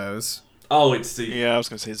Zambos. Oh, it's Zeke. Yeah, I was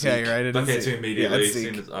gonna say Zeke. Yeah, you're right. It is Okay, Zeke. too immediately Yeah, as it's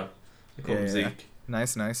soon Zeke. as I call him Yeah. Zeke.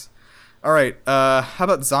 Nice. All right. How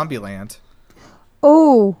about Zombieland?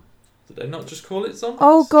 Oh, Did they not just call it zombies?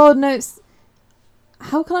 oh God, no!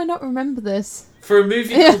 How can I not remember this? For a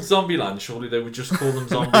movie Yeah. called Zombieland, surely they would just call them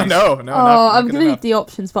zombies. No. oh, not I'm good gonna enough. need the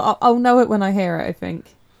options, but I'll know it when I hear it. I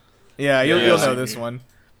think. Yeah, you'll Yeah, know same this here. one.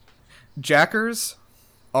 Jackers,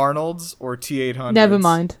 Arnold's, or T800s. Never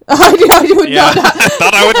mind. I would Yeah, know that. I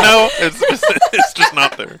thought I would know. It's just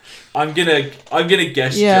not there. I'm gonna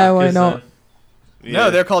guess. Yeah, why Jackers, not? then. No, Yeah.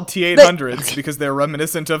 they're called T800s because they're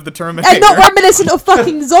reminiscent of the Terminator. And not reminiscent of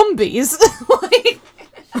fucking zombies. Like,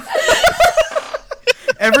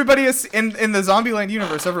 Everybody is in the Zombieland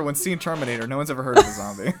universe. Everyone's seen Terminator. No one's ever heard of a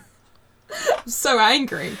zombie. I'm so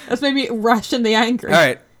angry. That's made me irrationally angry. All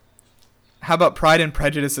right. How about Pride and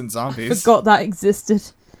Prejudice and Zombies? Forgot that existed.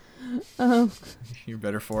 Um, You're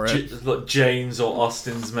better for it. Like James or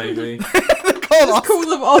Austin's maybe. just call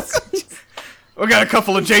them Austin. We got a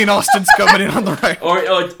couple of Jane Austens coming in on the right.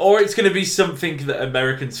 or it's gonna be something that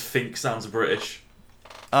Americans think sounds British.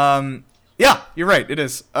 Yeah, you're right. It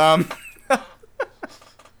is.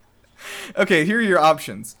 Okay, here are your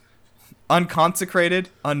options. unconsecrated,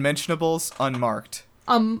 unmentionables, unmarked.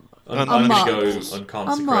 I'm Unmarked. gonna go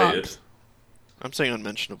unconsecrated. Unmarked. I'm saying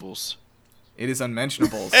unmentionables. It is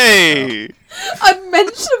unmentionables. Hey!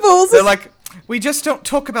 Unmentionables. They're like, we just don't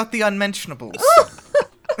talk about the unmentionables.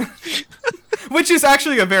 Which is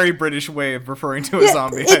actually a very British way of referring to a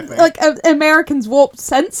zombie, I think. Like Americans' warped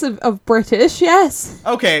sense of British, yes.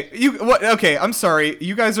 Okay, okay, I'm sorry.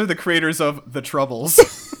 You guys are the creators of The Troubles.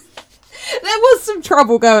 There was some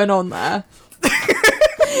trouble going on there.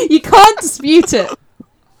 You can't dispute it.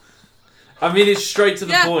 I mean, it's straight to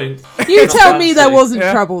the point. You Not tell me there fancy. wasn't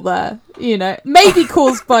trouble there. You know, maybe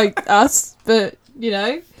caused by us, but you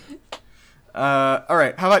know. All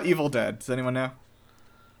right. How about Evil Dead? Does anyone know?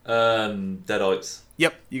 Deadites.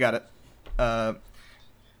 Yep, you got it. How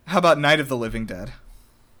about Night of the Living Dead?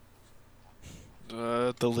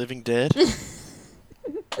 The Living Dead?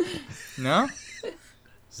 No?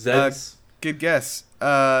 Zeds. Good guess.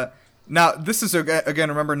 Now, this is, again,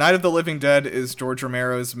 remember, Night of the Living Dead is George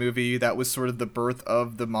Romero's movie that was sort of the birth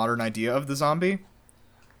of the modern idea of the zombie.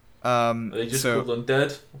 Are they just called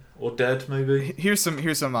undead? Or dead, maybe? Here's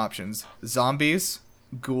some options. Zombies,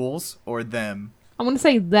 ghouls, or them. I want to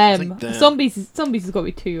say them. Like them. Zombies has got to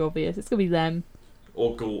be too obvious. It's got to be them.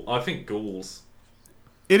 Or ghoul. I think ghouls.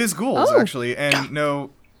 It is ghouls, Oh. actually,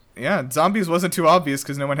 and zombies wasn't too obvious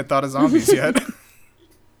because no one had thought of zombies yet.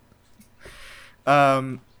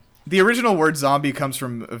 The original word zombie comes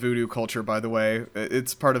from voodoo culture, by the way.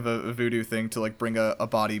 It's part of a voodoo thing to like bring a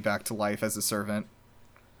body back to life as a servant.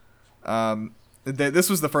 This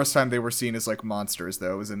was the first time they were seen as like monsters,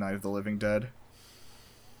 though. It was in Night of the Living Dead.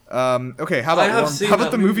 Okay, how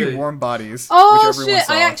about the movie Warm Bodies? Oh which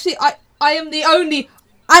everyone shit! saw? I am the only,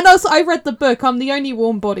 and also I read the book. I'm the only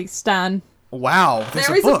Warm Bodies stan. Wow,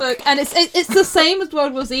 There is a book, and it's the same as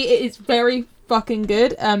World War Z. It's very fucking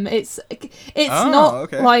good. It's not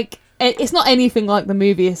okay. like it's not anything like the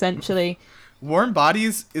movie. Essentially, Warm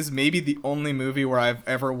Bodies is maybe the only movie where I've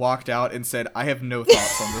ever walked out and said, I have no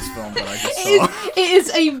thoughts on this film that I just saw. it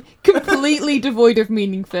is a completely devoid of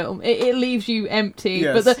meaning film. It leaves you empty.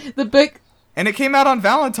 Yes. But the book. And it came out on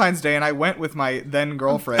Valentine's Day, and I went with my then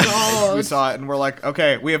girlfriend. And we God. saw it, and we're like,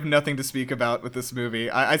 okay, we have nothing to speak about with this movie.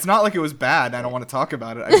 It's not like it was bad, and I don't want to talk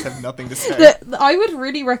about it. I just have nothing to say. I would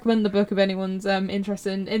really recommend the book if anyone's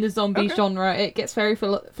interested in the zombie Okay. genre. It gets very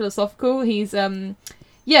philosophical. He's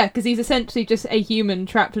because he's essentially just a human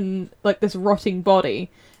trapped in like this rotting body.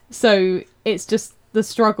 So it's just the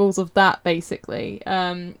struggles of that, basically.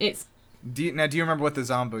 It's Do you remember what the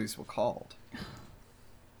zombies were called?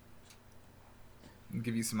 I'll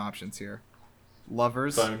give you some options here.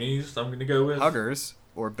 Lovers, Bonies, I'm gonna go with. huggers,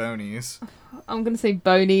 or bonies. I'm gonna say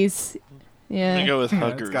bonies. I'm Yeah. gonna go with Yeah,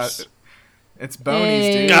 Huggers. It's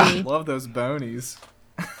bonies, dude. Hey. Love those bonies.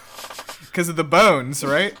 Because of the bones,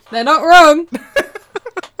 right? They're not wrong.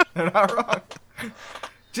 They're not wrong.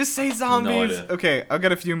 Just say zombies. idea. Okay, I'll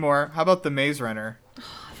get a few more. How about the Maze Runner?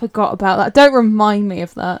 I forgot about that. Don't remind me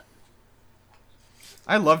of that.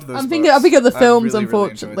 I loved those. I'm thinking of the books. I films, really, really enjoyed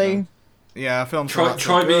unfortunately. them. Yeah, films. Try, are not so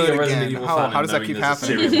try being good a Resident again. Evil How, fan how and does that knowing keep there's a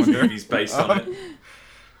happening? series I of wonder? movies based on it.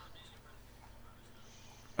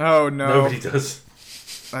 Oh no! Nobody does.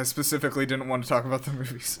 I specifically didn't want to talk about the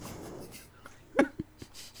movies.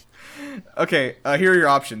 Okay, here are your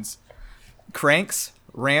options: Cranks,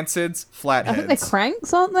 Rancids, I think they're Flatheads.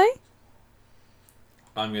 cranks, aren't they?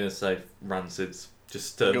 I'm gonna say Rancids,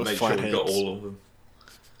 just to Go with make sure we've got Flatheads. all of them.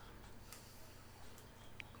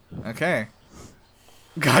 Okay.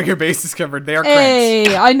 Got your bases covered. They are Hey,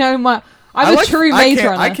 Cranks. I know my. I'm a true Maze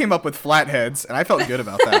Runner. I came up with Flatheads, and I felt good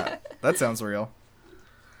about that. That sounds real.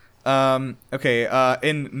 Okay.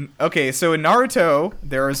 So in Naruto,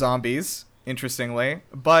 there are zombies. Interestingly,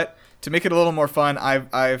 but to make it a little more fun,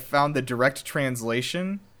 I've found the direct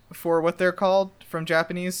translation for what they're called from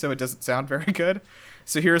Japanese, so it doesn't sound very good.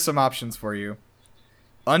 So here are some options for you: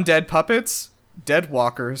 undead puppets, dead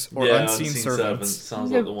walkers, or Yeah, unseen servants.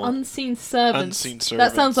 sounds like the one. Unseen servants. Unseen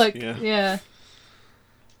That sounds like servants, yeah.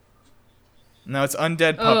 No, it's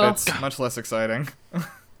undead Ugh. puppets. Much less exciting.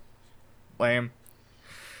 Lame.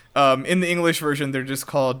 In the English version, they're just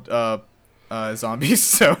called zombies,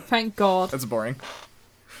 so Thank God. that's boring.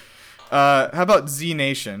 How about Z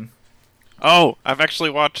Nation? Oh, I've actually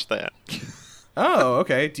watched that. Oh,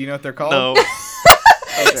 okay. Do you know what they're called? No.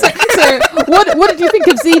 Okay. So, what did you think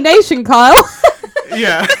of Z Nation, Kyle?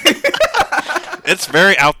 Yeah. It's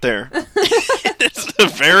very out there. It's a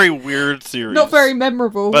very weird series. Not very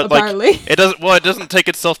memorable, But apparently. like, it doesn't take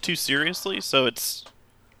itself too seriously, so it's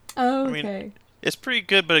Oh, mean- okay. it's pretty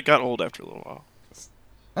good, but it got old after a little while.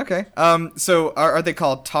 Okay. So are they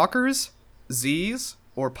called talkers, Z's,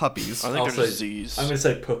 or puppies? I think I'll they're say- disease. I'm going to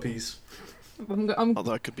say puppies.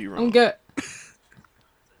 Although I could be wrong.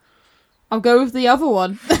 I'll go with the other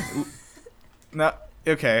one. No.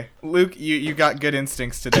 Okay, Luke, you got good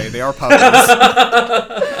instincts today. They are puppies.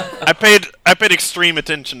 I paid extreme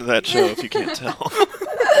attention to that show. If you can't tell.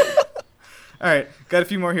 All right, got a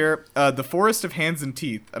few more here. The Forest of Hands and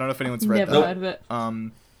Teeth. I don't know if anyone's read Never that. heard of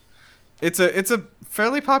it. It's a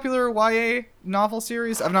fairly popular YA novel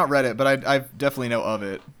series. I've not read it, but I definitely know of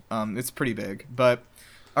it. It's pretty big. But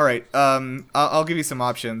all right, I'll give you some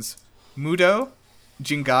options: Mudo,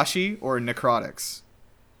 Jingashi, or Necrotics.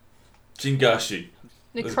 Jingashi.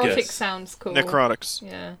 Let's Necrotic guess. sounds cool. Necrotics.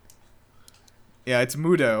 Yeah. Yeah, it's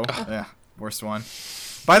Mudo. Yeah, worst one.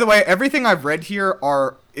 By the way, everything I've read here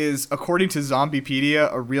is according to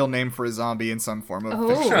Zombiepedia a real name for a zombie in some form of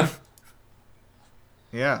fiction. Oh.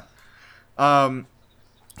 Yeah.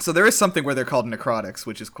 So there is something where they're called necrotics,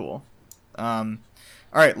 which is cool. All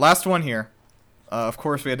right, last one here. Of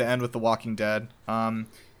course, we had to end with The Walking Dead.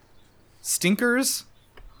 Stinkers,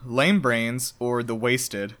 Lame Brains, or The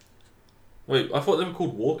Wasted. Wait, I thought they were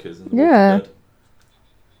called walkers in The Yeah. Walking Dead.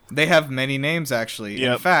 They have many names, actually.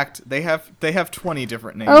 In Yep. fact, they have 20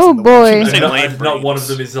 different names. Oh, in The boy. Walking Say Dead. And Lame not one Brains.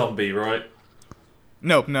 of them is zombie, right?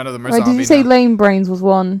 Nope, none of them are Wait, zombie. did you say no. Lame Brains was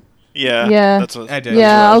one? Yeah. Yeah. That's what, I did.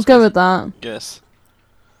 Yeah, I I'll was go gonna with that. guess.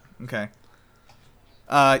 Okay.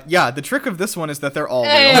 Yeah, the trick of this one is that they're all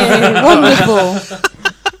real. Hey. Wonderful.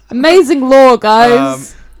 Amazing lore,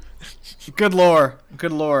 guys. Good lore.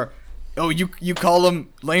 Good lore. Oh, you call them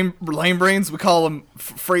lame brains? We call them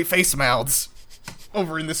free face mouths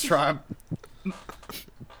over in this tribe.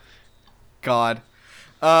 God.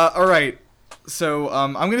 All right. So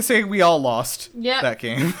I'm gonna say we all lost Yep. that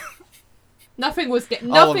game. Nothing was All of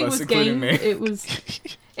nothing us, was including gained. me. It was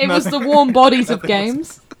the Nothing- warm bodies of nothing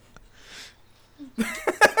was- games.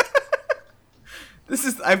 This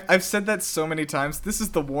is I've said that so many times. This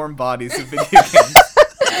is the warm bodies of video games.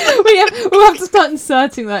 We'll have to start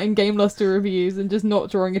inserting that in Game Luster reviews and just not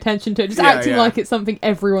drawing attention to it. Just Yeah, acting yeah. like it's something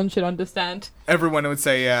everyone should understand. Everyone would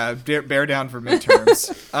say, yeah, bear down for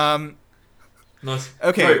midterms. Nice.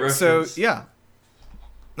 Okay, Great so reference. yeah.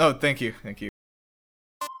 Oh, thank you.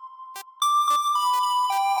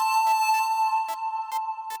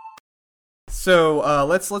 So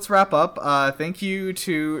let's wrap up. Thank you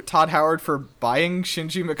to Todd Howard for buying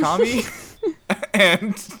Shinji Mikami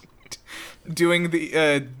and doing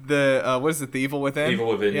the what is it, the Evil Within? Evil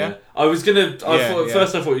Within, yeah. Yeah. I was gonna. Yeah, At yeah.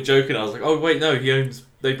 first, I thought you were joking. I was like, oh wait, no, he owns.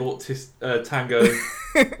 They bought Tango,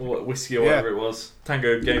 or whiskey or Yeah. whatever it was.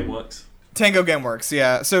 Tango GameWorks. Tango Gameworks,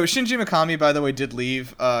 yeah. So Shinji Mikami, by the way, did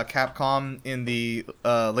leave Capcom in the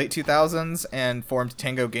late 2000s and formed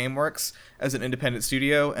Tango Gameworks as an independent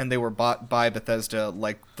studio, and they were bought by Bethesda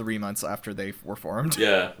like 3 months after they were formed.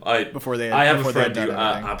 Yeah, Before they had, I have before a they had friend who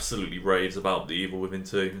done anything. absolutely raves about the Evil Within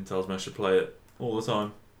 2 and tells me I should play it all the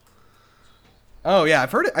time. Oh yeah,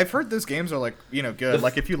 I've heard those games are like, you know, good.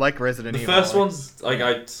 Like if you like Resident The Evil. first like, one's like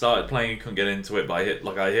I started playing and couldn't get into it, but I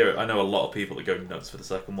hear it. I know a lot of people that go nuts for the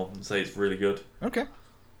second one and say it's really good. Okay.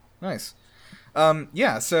 Nice.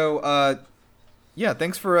 Yeah. So yeah.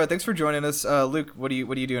 Thanks for joining us, Luke. What are you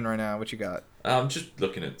doing right now? What you got? I'm just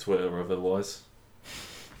looking at Twitter or otherwise.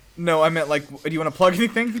 No, I meant like, do you want to plug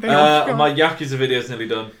anything? that you want to go? My Yakuza video's nearly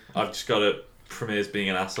done. I've just got it. Premiere's being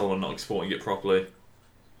an asshole and not exporting it properly.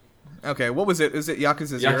 Okay, what was it? Is it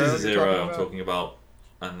Yakuza Zero? Yakuza you're Zero, talking I'm about? talking about,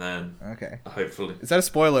 and then Okay. hopefully Is that a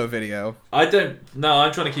spoiler video? I don't. No,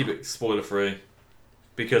 I'm trying to keep it spoiler free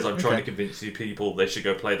because I'm trying Okay. to convince you people they should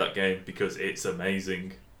go play that game because it's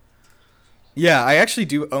amazing. Yeah, I actually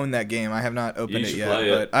do own that game. I have not opened You it should yet, play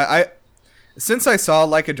but it. I since I saw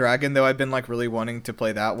Like a Dragon though, I've been like really wanting to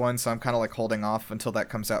play that one, so I'm kind of like holding off until that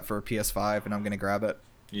comes out for PS5, and I'm gonna grab it.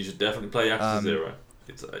 You should definitely play Yakuza Zero.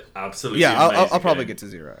 It's absolutely Yeah, amazing I'll probably game. get to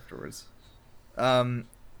Zero afterwards.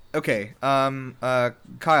 Okay.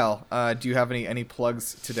 Kyle, do you have any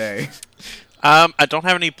plugs today? I don't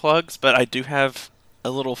have any plugs, but I do have a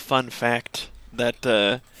little fun fact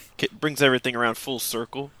that brings everything around full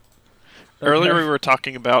circle. Earlier we were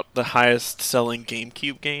talking about the highest selling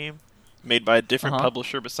GameCube game made by a different Uh-huh.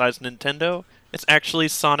 publisher besides Nintendo. It's actually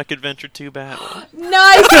Sonic Adventure 2 Battle.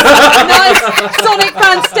 Nice, nice. Sonic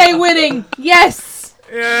fans stay winning. Yes.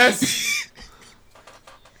 Yes.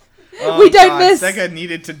 We don't miss. Sega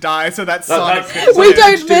needed to die so that That- Sonic. that's- could We win.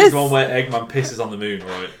 don't It's miss. the one where Eggman pisses on the moon,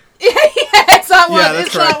 right? Yeah, it's that one. Yeah, that's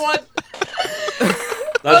it's that correct. one.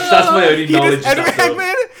 That's my only He knowledge just, of that.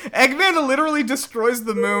 though. Eggman literally destroys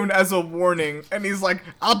the moon as a warning, and he's like,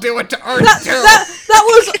 "I'll do it to Earth too." That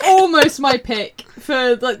was almost my pick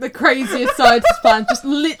for like the craziest science plan. Just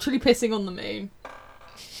literally pissing on the moon.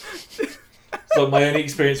 So my only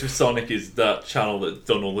experience with Sonic is that channel that's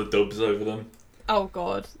done all the dubs over them. Oh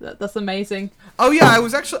god, that's amazing. Oh yeah,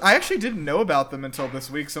 I actually didn't know about them until this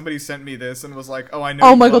week. Somebody sent me this and was like, "Oh, I know." Oh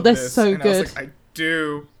you my love god, they're this." so and I was good. like, I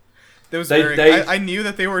do. That was They- I knew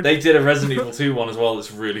that they were. They did a Resident Evil 2 one as well.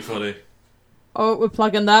 That's really funny. Oh, we're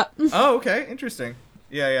plugging that. Oh, okay, interesting.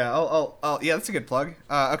 Yeah. I'll. Yeah, that's a good plug.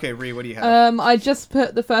 Okay, Ree, what do you have? I just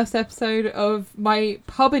put the first episode of my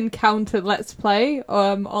pub encounter Let's Play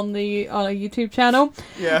on our YouTube channel.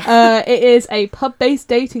 Yeah. It is a pub-based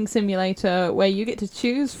dating simulator where you get to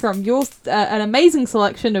choose from an amazing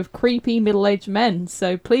selection of creepy middle-aged men.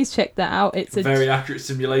 So please check that out. It's a Very accurate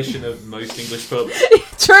simulation of most English pubs.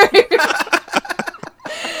 true.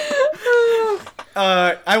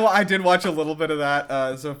 I did watch a little bit of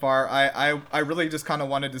that so far. I really just kind of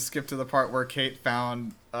wanted to skip to the part where Kate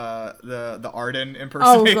found the Arden Oh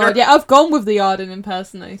impersonator. god, yeah, I've gone with the Arden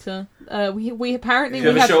impersonator. We apparently If you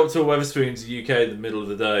we ever have. show up to a Weatherspoons UK in the middle of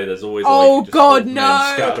the day, there's always Oh like just god, old men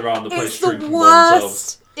no! scattered around the place It's the drinking by themselves.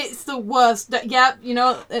 worst. It's the worst. Yeah, you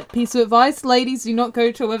know, a piece of advice, ladies: do not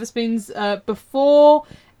go to a Weatherspoons before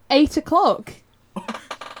 8 o'clock.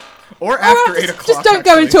 Or after 8 o'clock. Just don't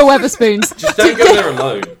go actually. into a Weatherspoons. Just don't go there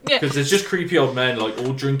alone, Yeah. because there's just creepy old men like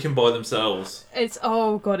all drinking by themselves. It's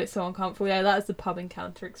oh god, it's so uncomfortable. Yeah, that is the pub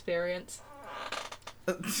encounter experience.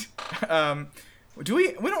 Do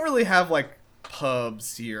we don't really have like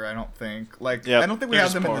pubs here, I don't think. Like Yeah, I don't think we they're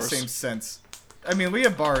have just them in the bars. same sense. I mean, we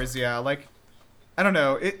have bars, yeah, like I don't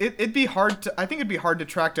know. It'd be hard to I think it'd be hard to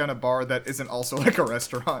track down a bar that isn't also like a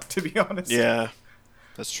restaurant, to be honest. Yeah,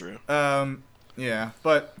 that's true. Yeah,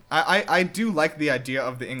 but I do like the idea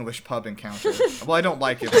of the English pub encounter. Well, I don't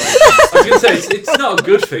like it. But I was gonna say it's not a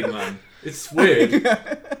good thing, man. It's weird.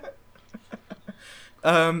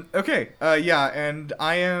 Okay. Yeah, and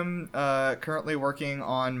I am currently working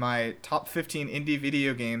on my top 15 indie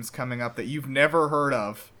video games coming up that you've never heard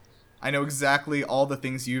of. I know exactly all the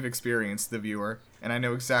things you've experienced, the viewer, and I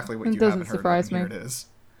know exactly what It you doesn't haven't heard. surprise of, and me. Here it is.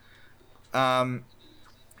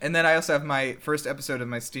 And then I also have my first episode of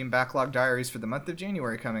my Steam Backlog Diaries for the month of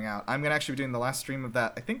January coming out. I'm gonna actually be doing the last stream of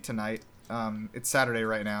that, I think tonight. It's Saturday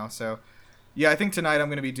right now, so yeah, I think tonight I'm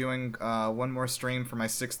gonna be doing one more stream for my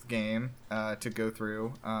 6th game to go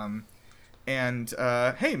through. And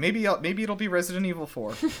hey, maybe it'll be Resident Evil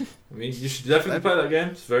 4. I mean, you should definitely play that game.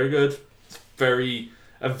 It's very good. It's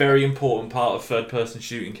a very important part of third-person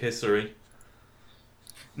shooting history.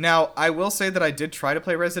 Now, I will say that I did try to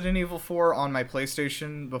play Resident Evil 4 on my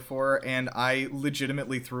PlayStation before, and I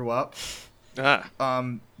legitimately threw up.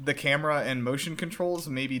 The camera and motion controls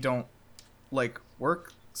maybe don't like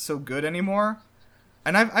work so good anymore.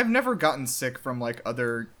 And I've never gotten sick from like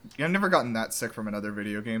I've never gotten that sick from another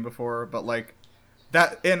video game before, but like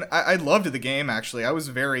that, and I loved the game actually. I was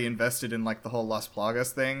very invested in like the whole Las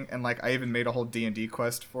Plagas thing, and like I even made a whole D&D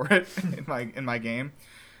quest for it in my game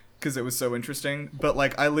because it was so interesting. But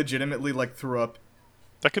like I legitimately like threw up.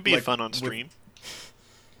 That could be like, fun on stream.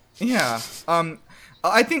 Yeah.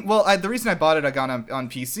 I think, well, the reason I bought it on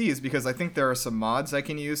PC is because I think there are some mods I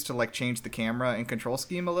can use to like change the camera and control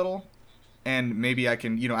scheme a little, and maybe I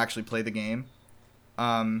can, actually play the game.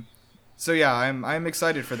 So yeah, I'm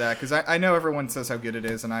excited for that because I know everyone says how good it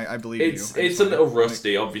is, and I believe It's you. it's a little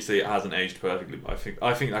rusty. Obviously, it hasn't aged perfectly, but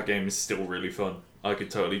I think that game is still really fun. I could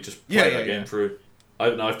totally just play that game through. I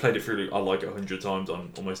don't know. I've played it through. I like it 100 times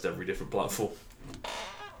on almost every different platform.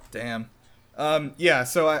 Damn. Yeah.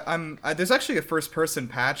 So I'm there's actually a first-person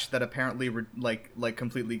patch that apparently like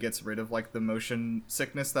completely gets rid of like the motion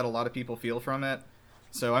sickness that a lot of people feel from it.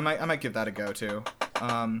 So I might give that a go too.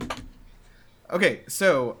 Okay,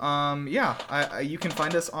 so yeah, you can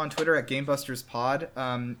find us on Twitter at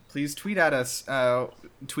GamebustersPod. Please tweet at us,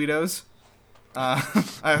 tweetos.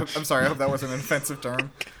 I'm sorry, I hope that wasn't an offensive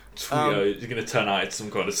term. You're going to turn out it's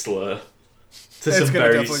some kind of slur to It's some gonna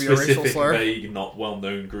very definitely be a racial specific, slur. vague, not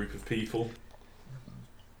well-known group of people.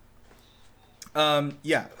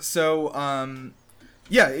 Yeah. So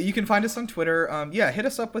yeah, you can find us on Twitter. Yeah, hit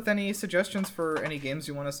us up with any suggestions for any games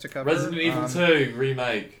you want us to cover. Resident Evil 2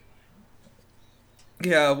 remake.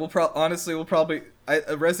 Yeah, we'll probably.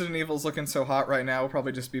 Resident Evil's looking so hot right now. We'll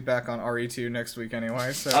probably just be back on RE2 next week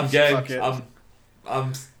anyway. So I'm game. fuck it.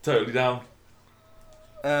 I'm totally down.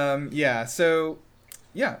 Yeah. So,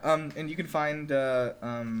 yeah. And you can find all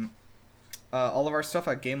of our stuff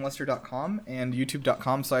at GameLuster.com and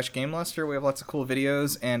YouTube.com/GameLuster. We have lots of cool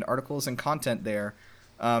videos and articles and content there.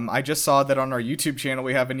 I just saw that on our YouTube channel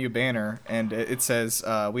we have a new banner, and it says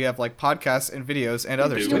we have like podcasts and videos and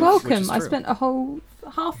other You're stuff. You're which is welcome. I true. spent a whole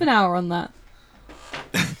half an hour on that.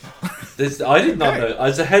 I did not know.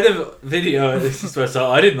 As a head of video at this website,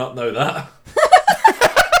 I did not know that.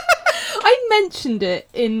 I mentioned it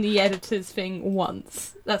in the editor's thing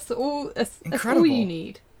once. That's all. That's all Incredible. you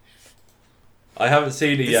need. I haven't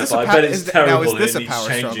seen it Is yet, this but a I bet pa- it's is th- terrible now, is and this it a needs power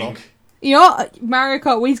changing. struggle? You know what? Mario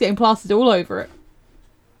Kart Wii's getting plastered all over it.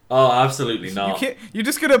 Oh, absolutely not. You can't. You're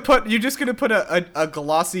just gonna put a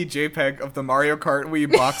glossy JPEG of the Mario Kart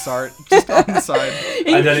Wii box art just on the side.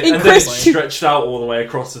 And then it's crisp, stretched out all the way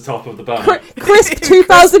across the top of the banner. crisp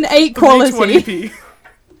 2008 quality. 320p.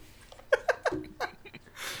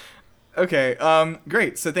 Okay.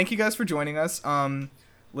 Great. So thank you guys for joining us.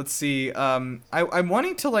 Let's see. I'm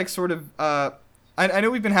wanting to like sort of. I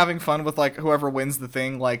know we've been having fun with like whoever wins the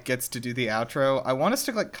thing like gets to do the outro. I want us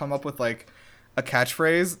to like come up with like a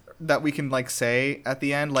catchphrase that we can like say at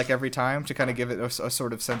the end like every time to kind of give it a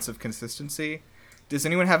sort of sense of consistency. Does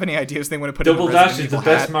anyone have any ideas they want to put Double in the Dash Resident is the Evil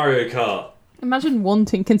best hat? Mario Kart. Imagine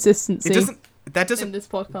wanting consistency That in doesn't this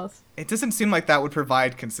podcast. it doesn't seem like that would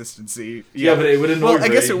provide consistency. Yeah, but it would annoy me. Well, I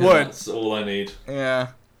guess it and would. That's all I need. Yeah.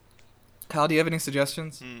 Kyle, do you have any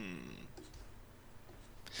suggestions?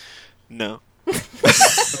 No.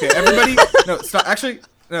 Okay, everybody. No, stop. Actually,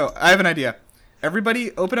 no. I have an idea.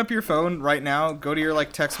 Everybody, open up your phone right now. Go to your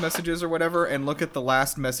like text messages or whatever, and look at the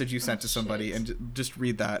last message you sent to somebody, shit. and just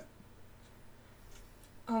read that.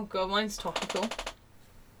 Oh god, mine's topical.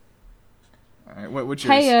 All right, what's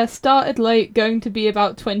yours? Hey, started late, going to be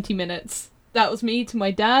about 20 minutes. That was me to my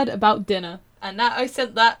dad about dinner. And that I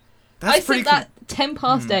sent that That's I pretty. sent that 10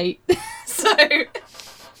 past 8. So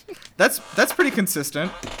That's pretty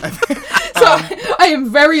consistent. I am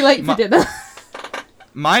very late for dinner.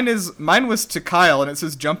 Mine was to Kyle, and it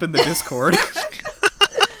says jump in the Discord.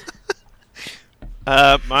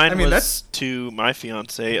 Mine mean, was that's- to my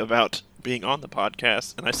fiance about being on the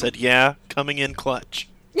podcast, and I said, "Yeah, coming in clutch."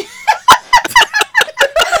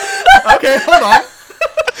 Okay, hold on.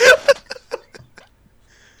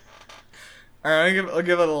 All right, I'll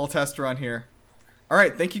give it a little test run here. All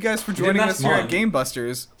right, thank you guys for joining that's us here at mine. Game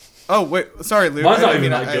Busters. Oh wait, sorry, Luke. Mine's not I even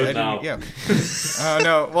mean, that good I now. Yeah. Oh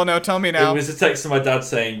no. Well, no. Tell me now. It was a text to my dad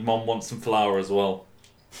saying, "Mom wants some flour as well."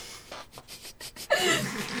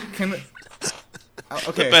 Can.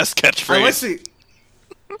 Okay. The best catchphrase. Let's see.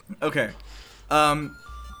 Okay. I'm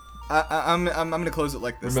gonna close it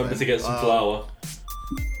like this. Remember then. to get some flour.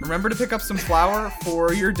 Remember to pick up some flour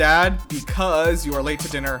for your dad because you are late to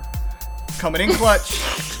dinner. Coming in clutch.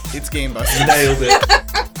 It's Game Busters. Nailed it.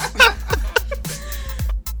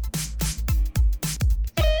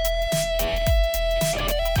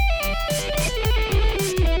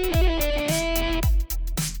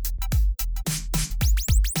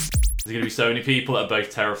 There's gonna be so many people that are both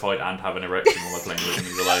terrified and have an erection while they're playing Resident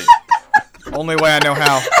Evil 8. Only way I know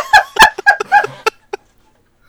how.